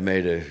 79, I've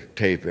made a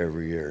tape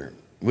every year.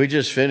 We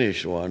just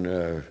finished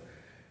one.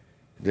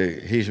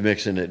 He's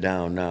mixing it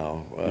down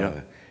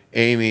now.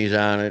 Amy's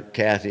on it,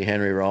 Kathy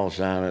Henry Rolfe's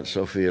on it,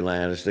 Sophia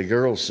Landis. The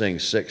girls sing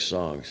 6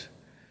 songs,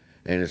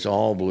 and it's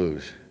all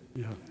blues.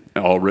 Yeah.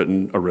 All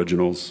written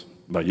originals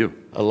by you.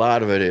 A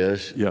lot of it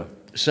is. Yeah.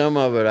 Some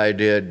of it I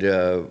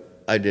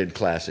did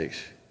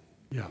classics.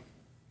 Yeah.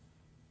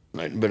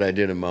 But I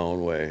did it my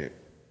own way.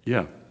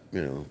 Yeah.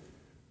 You know.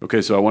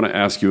 Okay, so I want to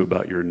ask you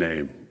about your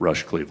name,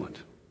 Rush Cleveland.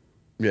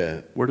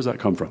 Yeah. Where does that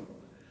come from?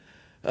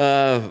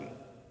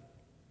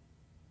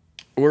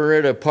 We're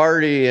at a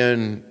party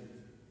in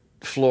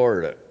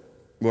Florida.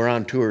 We're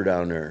on tour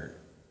down there.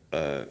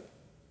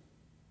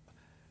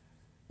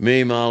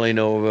 Me, Molly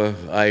Nova,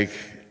 Ike,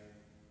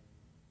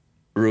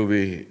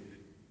 Ruby,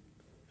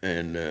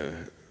 and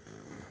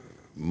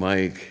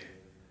Mike.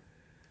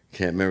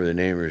 Can't remember the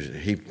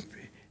name.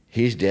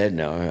 He's dead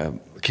now.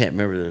 I can't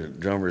remember the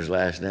drummer's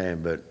last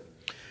name, but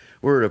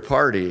we're at a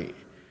party,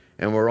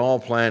 and we're all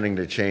planning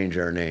to change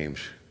our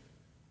names.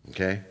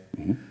 Okay?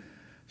 Mm-hmm.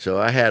 So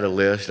I had a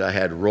list. I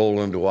had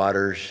Roland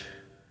Waters,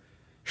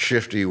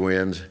 Shifty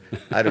Winds.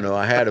 I don't know.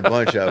 I had a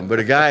bunch of them. But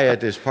a guy at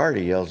this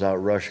party yells out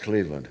Rush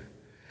Cleveland,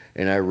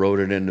 and I wrote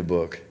it in the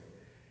book.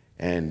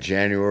 And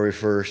January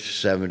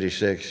 1st,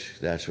 76,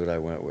 that's what I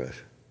went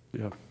with.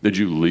 Yeah. Did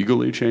you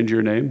legally change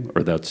your name,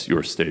 or that's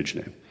your stage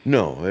name?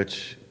 No,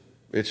 it's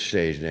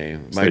stage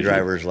name. My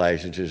driver's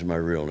license is my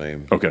real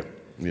name. Okay.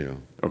 You know.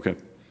 Okay.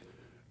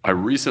 I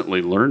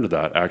recently learned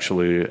that,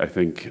 actually. I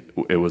think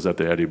it was at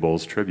the Eddie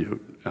Bowles tribute,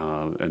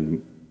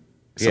 and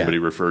somebody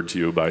referred to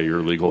you by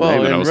your legal name.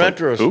 Well, and in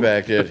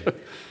retrospect,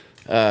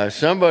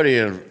 somebody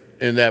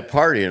in that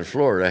party in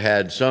Florida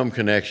had some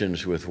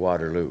connections with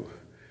Waterloo,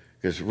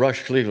 because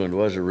Rush Cleveland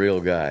was a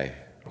real guy.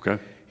 Okay.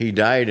 He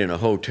died in a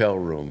hotel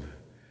room.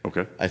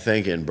 Okay. I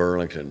think in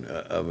Burlington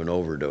of an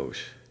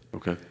overdose.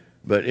 Okay.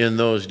 But in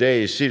those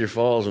days, Cedar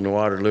Falls and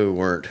Waterloo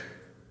weren't.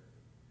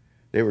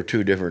 They were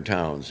 2 different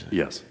towns.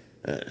 Yes.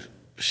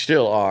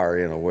 Still are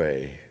in a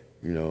way,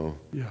 you know.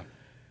 Yeah.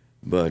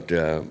 But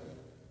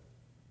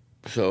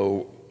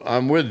so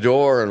I'm with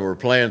Dore and we're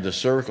playing the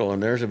circle,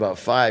 and there's about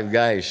 5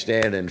 guys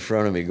standing in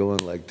front of me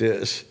going like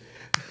this.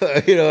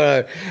 You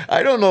know,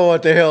 I don't know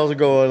what the hell's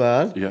going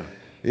on. Yeah.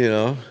 You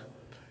know.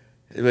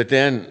 But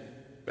then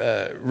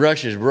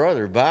Rush's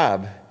brother,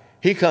 Bob,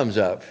 he comes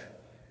up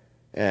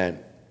and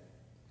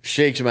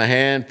shakes my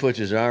hand, puts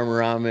his arm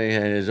around me,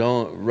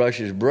 and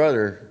Rush's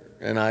brother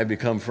and I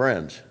become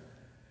friends.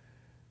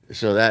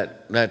 So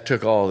that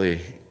took all the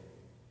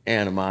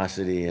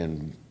animosity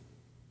and,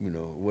 you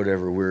know,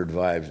 whatever weird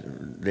vibes,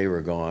 they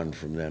were gone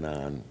from then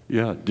on.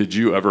 Yeah. Did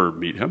you ever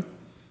meet him?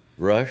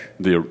 Rush?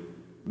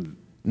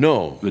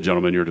 No. The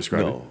gentleman you're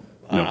describing?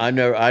 No. I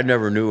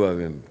never knew of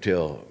him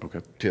till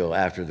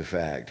after the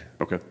fact.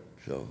 Okay.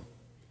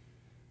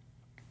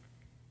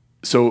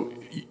 So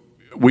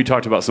we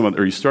talked about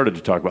you started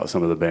to talk about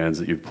some of the bands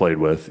that you've played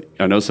with.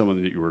 I know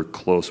someone that you were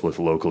close with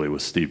locally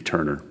was Steve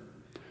Turner.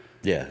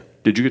 Yeah.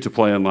 Did you get to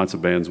play on lots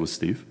of bands with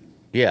Steve?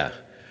 Yeah.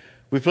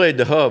 We played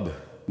the Hub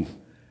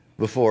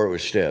before it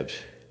was Stebbs.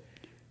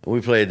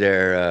 We played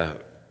there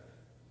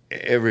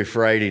every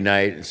Friday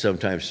night and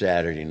sometimes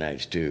Saturday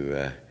nights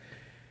too.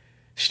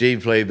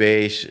 Steve played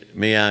bass,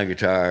 me on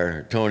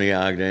guitar, Tony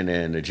Ogden,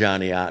 and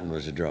Johnny Otten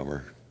was the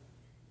drummer.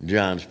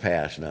 John's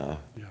passed now.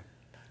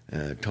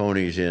 Yeah.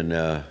 Tony's in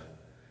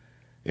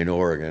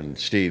Oregon.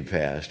 Steve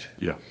passed.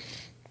 Yeah.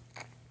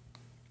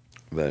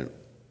 But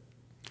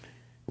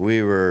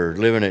we were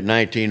living at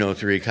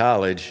 1903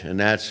 College,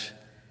 and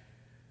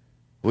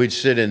we'd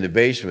sit in the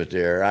basement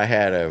there. I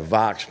had a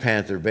Vox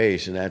Panther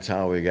bass, and that's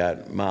how we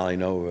got Molly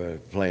Nova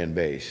playing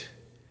bass.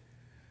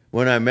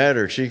 When I met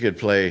her, she could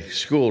play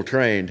school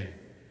trained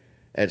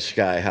at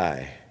Sky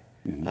High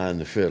on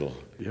the fiddle.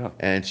 Yeah.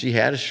 And she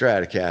had a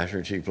Stratocaster,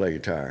 and she could play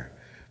guitar.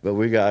 But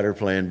we got her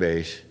playing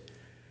bass.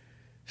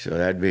 So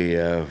that'd be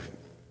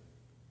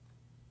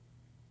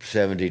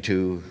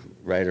 72,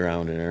 right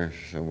around in there,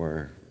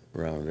 somewhere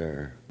around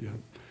there. Yeah.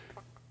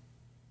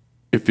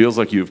 It feels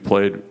like you've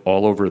played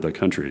all over the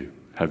country.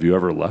 Have you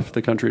ever left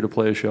the country to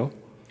play a show?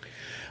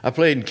 I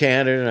played in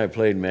Canada and I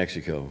played in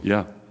Mexico.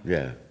 Yeah.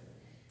 Yeah.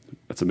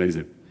 That's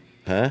amazing.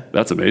 Huh?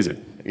 That's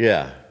amazing.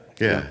 Yeah.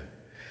 Yeah.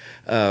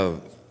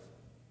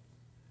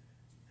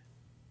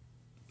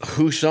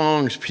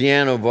 Husong's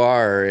Piano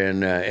Bar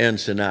in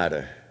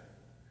Ensenada.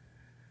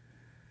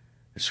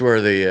 It's where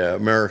the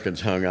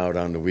Americans hung out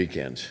on the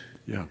weekends.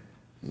 Yeah.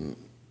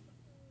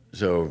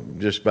 So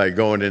just by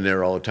going in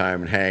there all the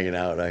time and hanging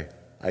out,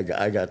 I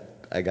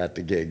got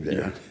the gig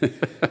there. Yeah.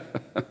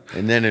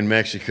 And then in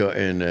Mexico,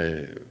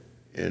 in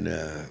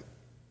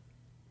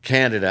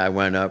Canada, I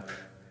went up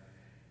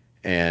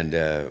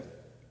and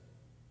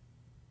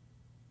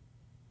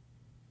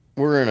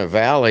we're in a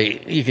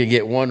valley, you could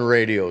get one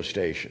radio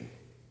station.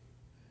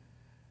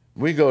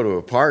 We go to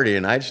a party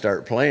and I'd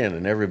start playing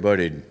and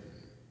everybody,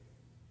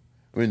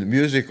 I mean, the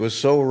music was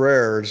so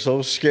rare and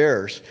so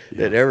scarce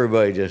that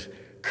everybody just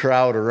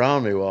crowd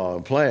around me while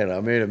I'm playing. I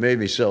mean, it made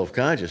me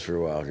self-conscious for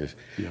a while because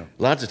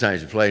lots of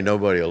times you play,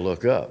 nobody will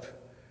look up,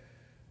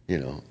 you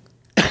know.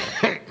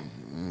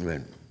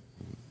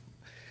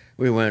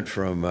 We went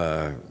from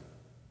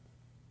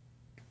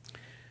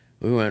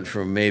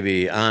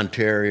maybe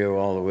Ontario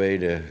all the way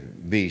to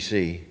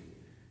BC,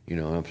 you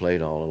know. I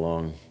played all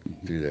along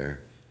through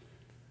there.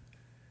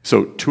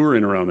 So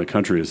touring around the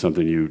country is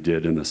something you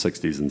did in the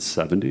 60s and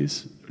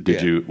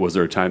 70s. Was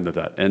there a time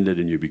that ended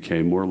and you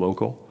became more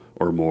local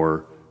or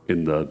more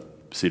in the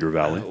Cedar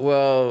Valley?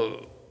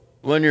 Well,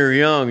 when you're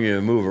young, you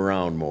move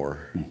around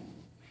more,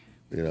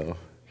 you know.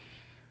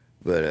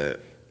 But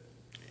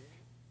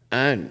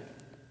I'm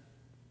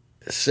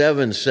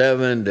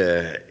 77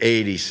 to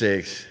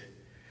 86,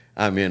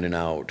 I'm in and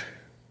out,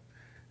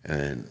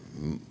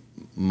 and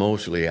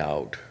mostly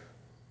out,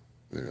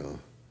 you know.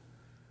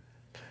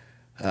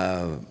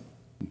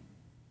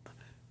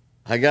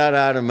 I got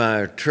out of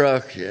my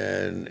truck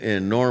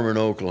in Norman,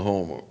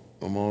 Oklahoma.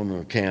 I'm on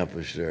the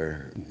campus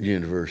there,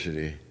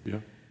 university. Yeah.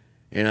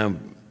 And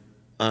I'm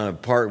on a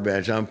park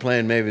bench. I'm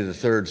playing maybe the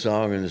third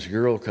song, and this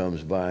girl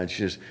comes by, and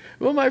she says,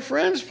 well, my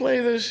friends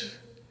play this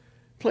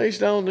place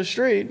down the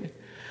street.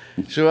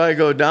 So I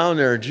go down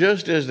there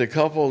just as the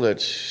couple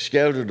that's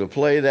scheduled to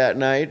play that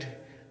night,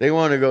 they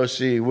want to go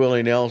see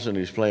Willie Nelson,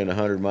 who's playing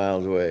 100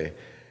 miles away.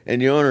 And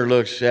the owner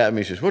looks at me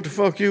and says, what the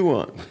fuck you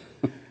want?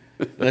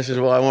 And I says,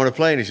 well, I want to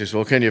play. And he says,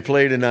 well, can you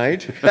play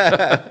tonight?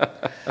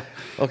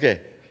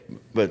 Okay.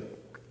 But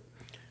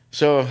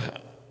so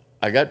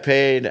I got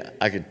paid.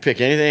 I could pick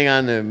anything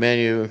on the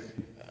menu.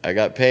 I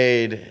got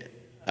paid.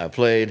 I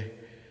played.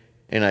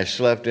 And I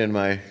slept in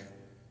my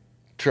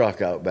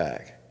truck out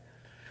back.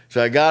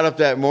 So I got up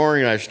that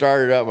morning, and I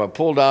started up. I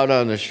pulled out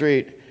on the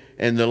street,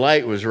 and the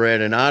light was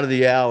red, and out of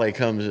the alley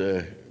comes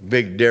a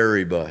big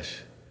dairy bus.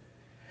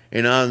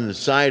 And on the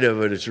side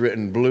of it, it's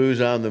written Blues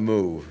on the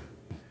Move.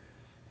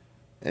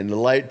 And the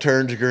light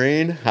turns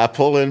green. I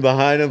pull in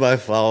behind them. I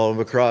follow them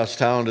across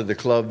town to the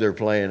club they're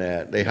playing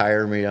at. They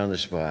hire me on the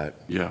spot.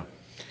 Yeah.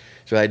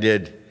 So I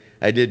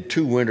did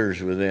 2 winters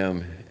with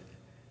them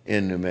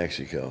in New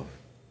Mexico.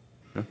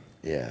 Huh?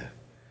 Yeah.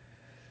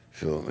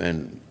 So,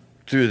 and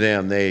through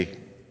them,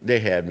 they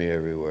had me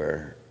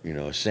everywhere. You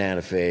know,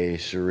 Santa Fe,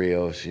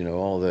 Cerrillos, you know,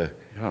 all the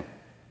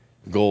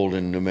gold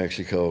in New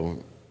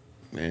Mexico.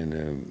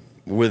 And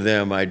with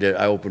them, I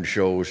opened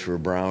shows for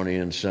Brownie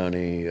and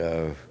Sonny,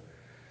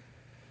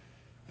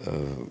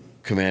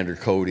 Commander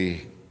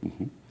Cody.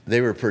 Mm-hmm.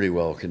 They were pretty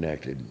well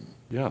connected.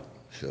 Yeah.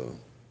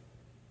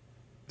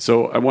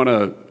 So I want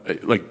to,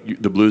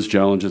 the Blues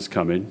Challenge is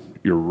coming.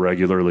 You're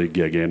regularly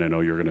gigging. I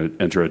know you're going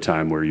to enter a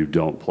time where you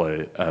don't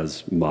play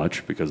as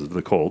much because of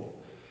the cold.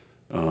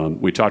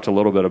 We talked a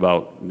little bit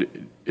about,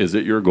 is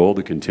it your goal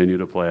to continue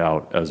to play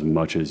out as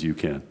much as you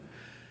can?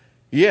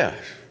 Yeah.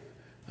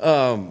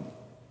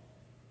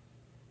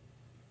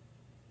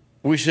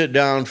 We sit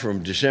down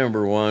from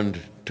December 1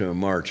 to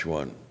March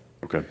 1.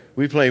 Okay.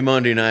 We play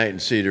Monday night in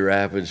Cedar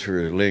Rapids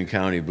for Lynn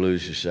County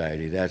Blues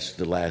Society. That's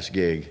the last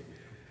gig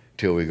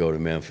till we go to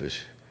Memphis.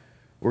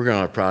 We're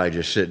going to probably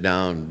just sit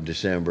down in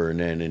December, and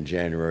then in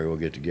January we'll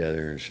get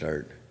together and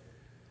start.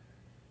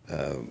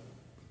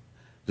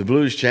 The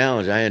Blues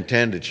Challenge, I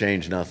intend to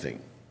change nothing.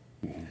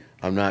 Mm-hmm.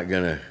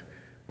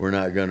 We're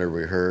not gonna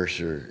rehearse,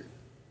 or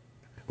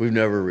we've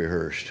never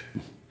rehearsed.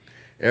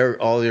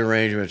 All the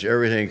arrangements,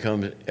 everything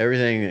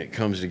that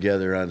comes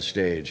together on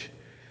stage.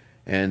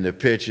 And the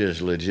pitch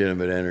is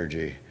legitimate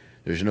energy.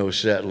 There's no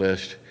set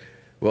list.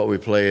 What we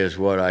play is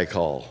what I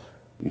call.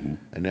 Mm-hmm.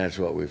 And that's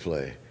what we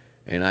play.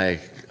 And I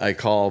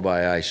call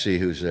by I see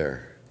who's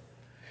there.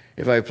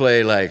 If I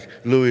play like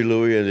Louie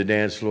Louie and the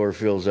dance floor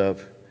fills up,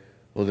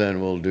 well,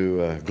 then we'll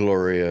do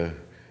Gloria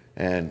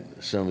and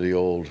some of the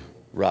old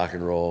rock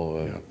and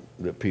roll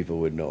that people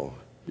would know.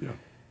 Yeah.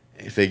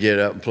 If they get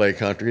up and play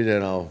country,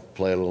 then I'll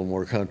play a little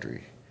more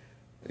country.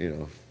 You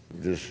know,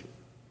 just...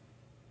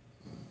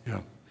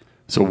 Yeah.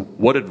 So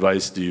what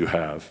advice do you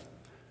have?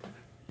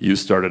 You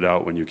started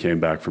out when you came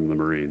back from the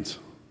Marines.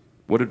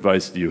 What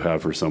advice do you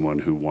have for someone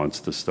who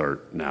wants to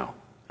start now?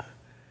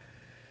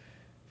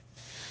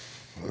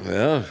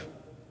 Well,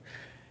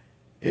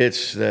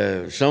 it's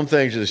some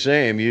things are the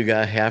same. You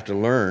have to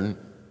learn.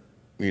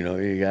 You know,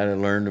 you got to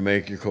learn to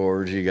make your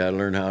chords. You got to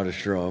learn how to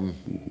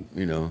strum.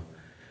 You know,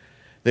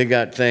 they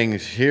got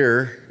things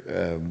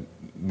here,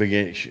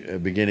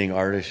 beginning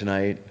artist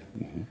night,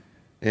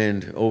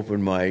 and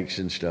open mics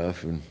and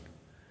stuff, and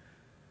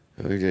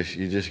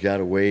you just got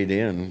to wade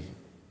in.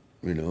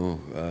 You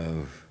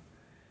know,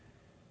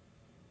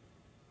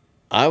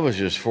 I was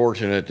just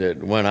fortunate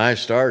that when I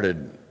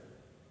started,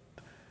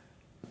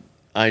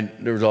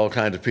 there was all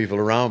kinds of people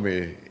around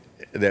me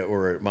that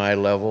were at my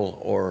level,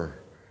 or,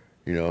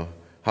 you know,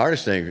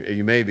 hardest thing,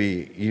 you may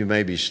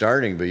be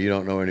starting, but you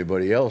don't know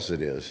anybody else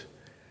that is,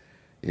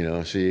 you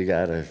know, so you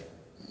gotta,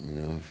 you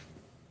know,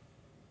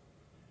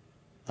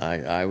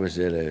 I was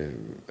at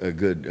a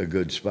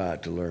good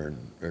spot to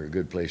learn, or a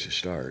good place to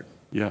start.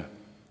 Yeah,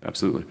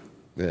 absolutely.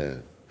 Yeah.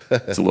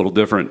 It's a little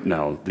different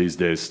now these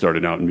days.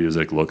 Starting out in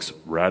music looks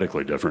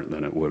radically different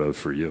than it would have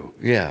for you.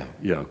 Yeah.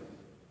 Yeah.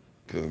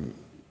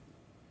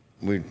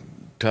 We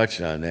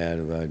touched on that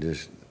about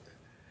just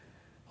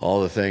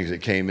all the things that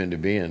came into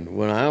being.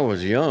 When I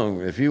was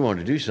young, if you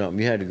wanted to do something,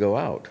 you had to go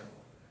out.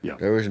 Yeah.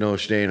 There was no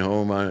staying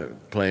home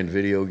playing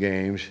video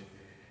games.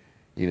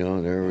 You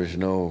know, there was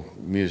no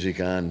music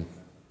on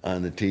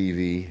the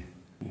TV.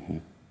 Mm-hmm.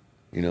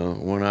 You know,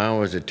 when I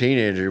was a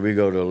teenager, we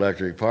go to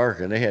Electric Park,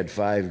 and they had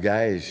 5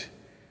 guys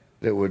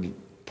that would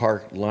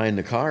line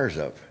the cars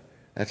up.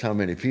 That's how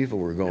many people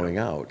were going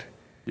out.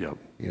 Yep.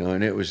 You know,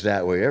 and it was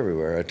that way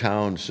everywhere. A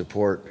town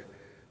support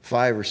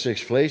 5 or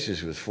 6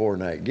 places with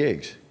 4-night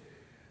gigs.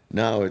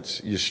 Now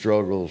you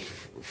struggle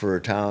for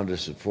a town to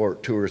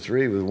support 2 or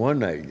 3 with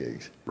 1-night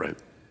gigs. Right.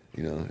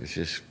 You know,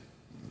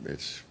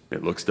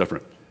 It looks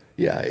different.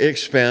 Yeah,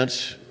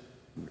 expense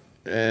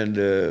and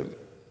the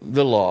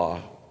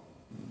law,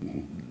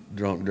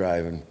 drunk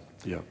driving.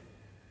 Yeah.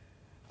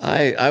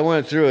 I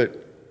went through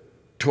it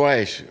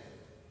twice.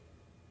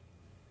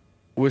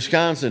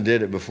 Wisconsin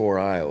did it before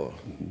Iowa.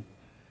 Mm-hmm.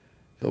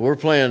 So we're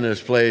playing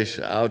this place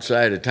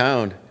outside of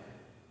town,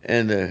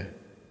 and the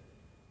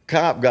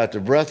cop got the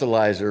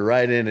breathalyzer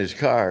right in his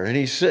car, and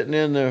he's sitting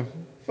in the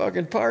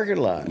fucking parking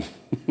lot.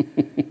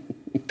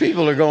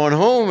 People are going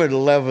home at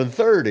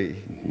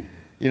 11:30.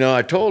 You know,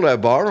 I told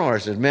that bar owner, I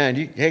said, man,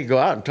 hey, go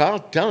out and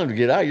tell him to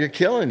get out. You're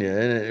killing you.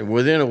 And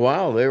within a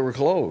while, they were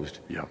closed.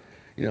 Yeah.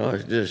 You know,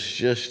 it's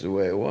just the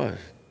way it was.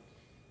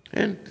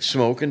 And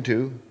smoking,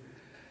 too.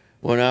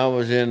 When I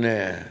was in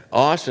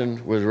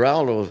Austin with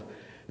Raldo,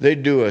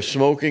 they'd do a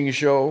smoking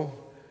show,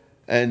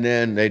 and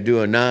then they'd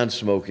do a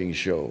non-smoking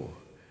show.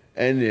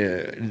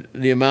 And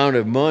the amount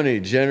of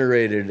money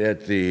generated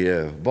at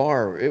the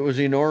bar, it was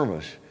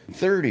enormous,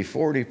 30,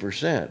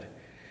 40%.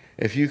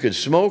 If you could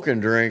smoke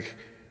and drink,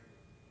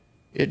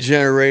 it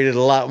generated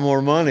a lot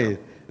more money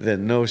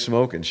than no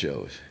smoking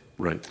shows.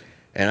 Right.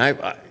 And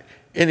I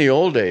in the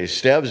old days,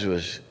 Stebbs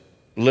was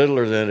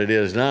littler than it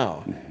is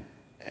now.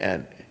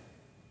 And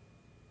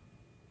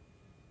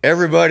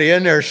everybody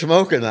in there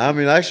smoking. I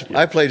mean,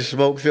 I played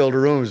smoke-filled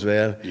rooms,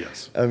 man.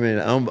 Yes. I mean,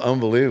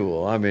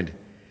 unbelievable. I mean,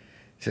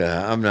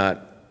 I'm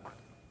not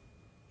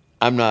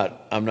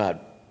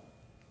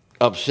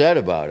upset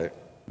about it,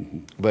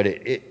 but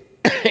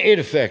it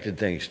affected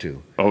things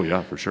too. Oh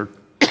yeah, for sure.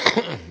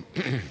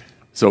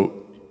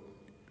 So,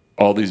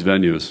 all these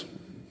venues,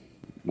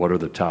 what are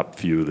the top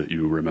few that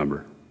you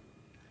remember?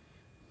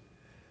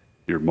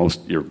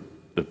 The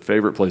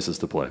favorite places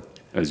to play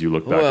as you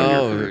look back on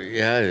your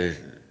career.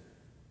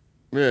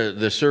 Yeah,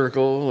 the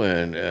Circle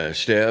and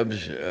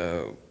Stebbs.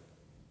 The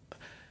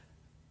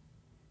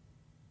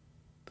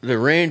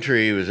Rain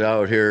Tree was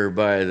out here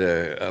by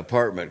the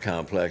apartment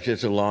complex.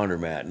 It's a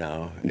laundromat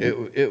now.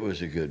 It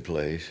was a good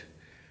place.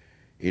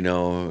 You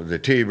know, the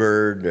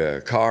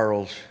T-Bird,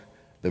 Carl's,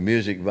 the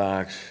Music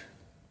Box.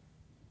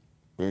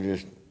 There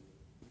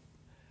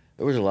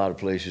was a lot of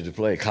places to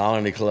play.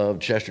 Colony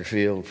Club,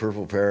 Chesterfield,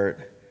 Purple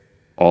Parrot.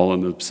 All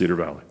in the Cedar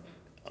Valley.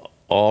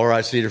 All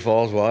right, Cedar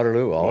Falls,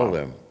 Waterloo, all of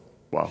them.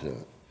 Wow.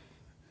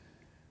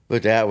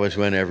 But that was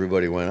when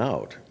everybody went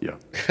out. Yeah.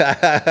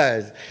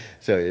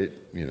 So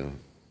you know.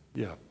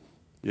 Yeah.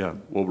 Yeah.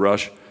 Well,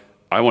 Rush,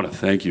 I want to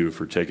thank you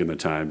for taking the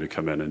time to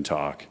come in and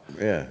talk.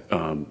 Yeah.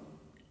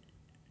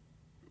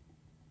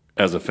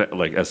 As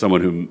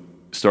someone who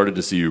started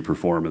to see you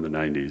perform in the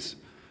 90s,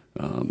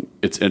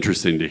 it's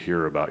interesting to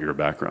hear about your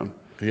background.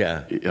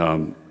 Yeah.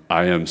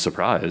 I am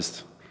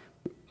surprised.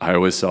 I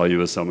always saw you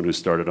as someone who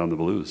started on the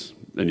blues,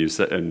 and you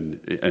said,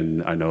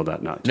 and I know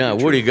that not. Now,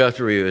 Woody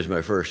Guthrie was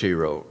my first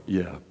hero.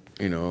 Yeah.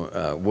 You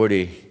know,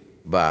 Woody,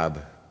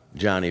 Bob,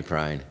 Johnny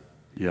Prine.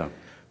 Yeah.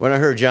 When I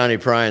heard Johnny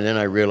Prine, then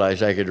I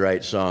realized I could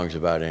write songs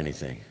about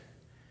anything.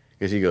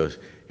 Because he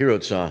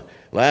wrote a song.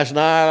 Last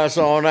night I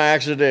saw an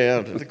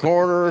accident at the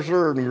corner of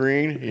 3rd and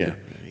Green. Yeah.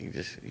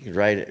 He could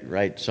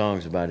write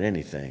songs about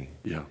anything.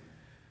 Yeah.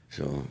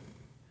 So,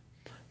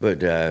 but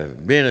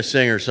being a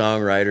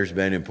singer-songwriter's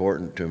been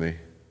important to me.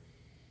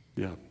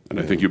 Yeah. And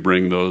I think you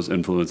bring those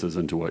influences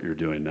into what you're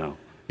doing now.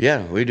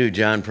 Yeah, we do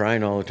John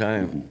Prine all the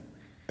time.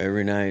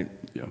 Every night,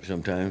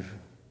 sometimes.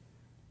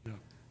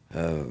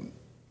 Yeah.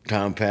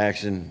 Tom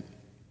Paxson.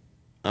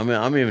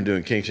 I'm even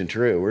doing Kingston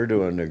Trio. We're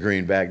doing the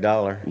Greenback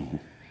Dollar.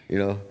 You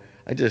know,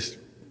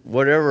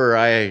 whatever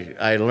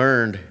I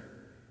learned,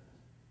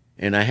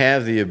 and I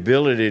have the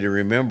ability to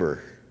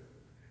remember.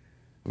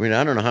 I mean,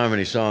 I don't know how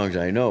many songs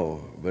I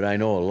know, but I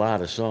know a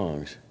lot of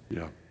songs.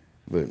 Yeah.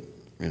 But,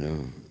 you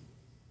know,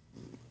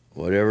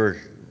 whatever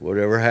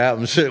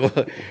happens,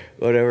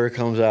 whatever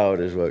comes out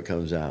is what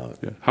comes out.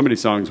 Yeah. How many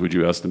songs would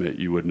you estimate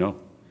you would know?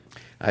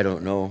 I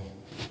don't know.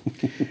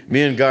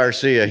 Me and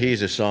Garcia,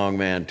 he's a song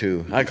man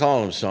too. I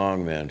call him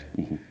song man.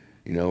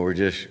 You know,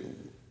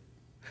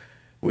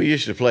 we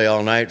used to play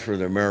all night for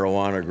the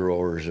marijuana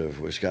growers of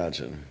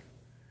Wisconsin.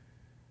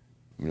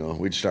 You know,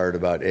 we'd start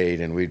about 8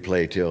 and we'd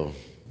play till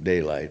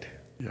daylight.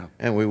 Yeah.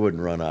 And we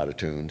wouldn't run out of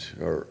tunes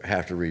or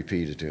have to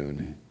repeat a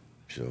tune.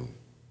 So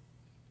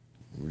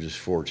we're just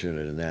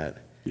fortunate in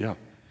that. Yeah.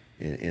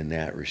 In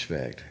that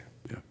respect.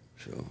 Yeah.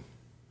 So.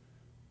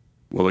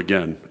 Well,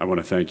 again, I want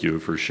to thank you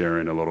for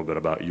sharing a little bit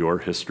about your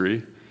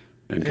history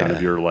and kind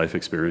of your life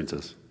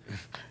experiences.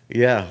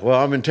 Yeah.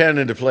 Well, I'm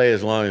intending to play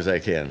as long as I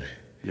can.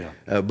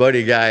 Yeah.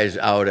 Buddy Guy's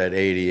out at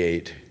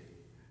 88.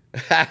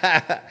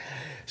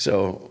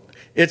 So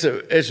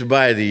it's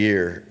by the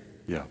year.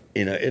 Yeah.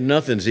 You know, and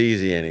nothing's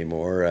easy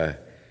anymore.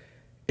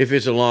 If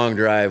it's a long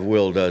drive,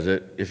 Will does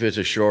it. If it's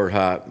a short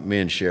hop, me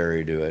and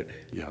Sherry do it.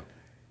 Yeah.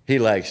 He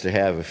likes to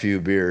have a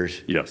few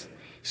beers. Yes.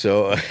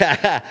 So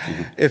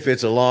if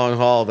it's a long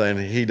haul, then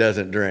he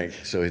doesn't drink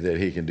so that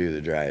he can do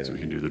the driving. So we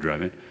can do the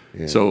driving.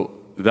 Yeah. So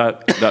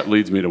that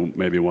leads me to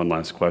maybe one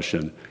last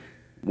question.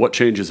 What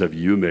changes have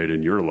you made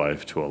in your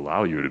life to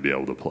allow you to be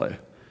able to play?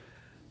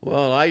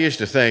 Well, I used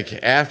to think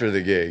after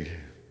the gig,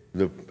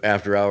 the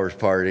after-hours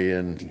party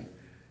and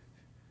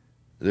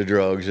the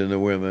drugs and the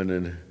women,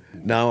 and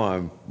now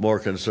I'm more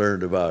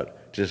concerned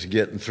about just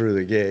getting through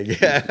the gig.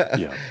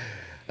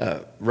 Yeah.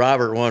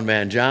 Robert One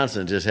Man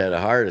Johnson just had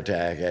a heart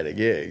attack at a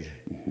gig.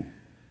 Mm-hmm.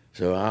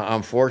 So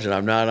I'm fortunate.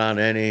 I'm not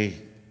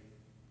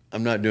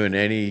doing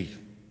any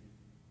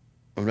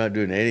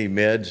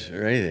meds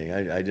or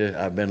anything.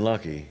 I've been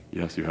lucky.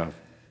 Yes, you have.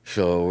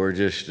 So we're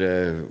just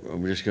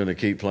going to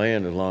keep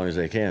playing as long as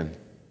they can.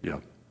 Yeah.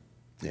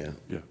 Yeah.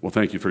 Yeah. Well,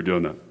 thank you for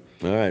doing that.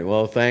 All right.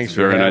 Well, thanks. It's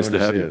very for nice to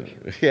have you.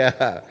 you.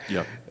 Yeah.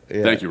 Yeah.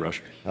 Yeah. Thank you,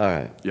 Rush. All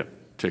right. Yeah.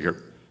 Take care.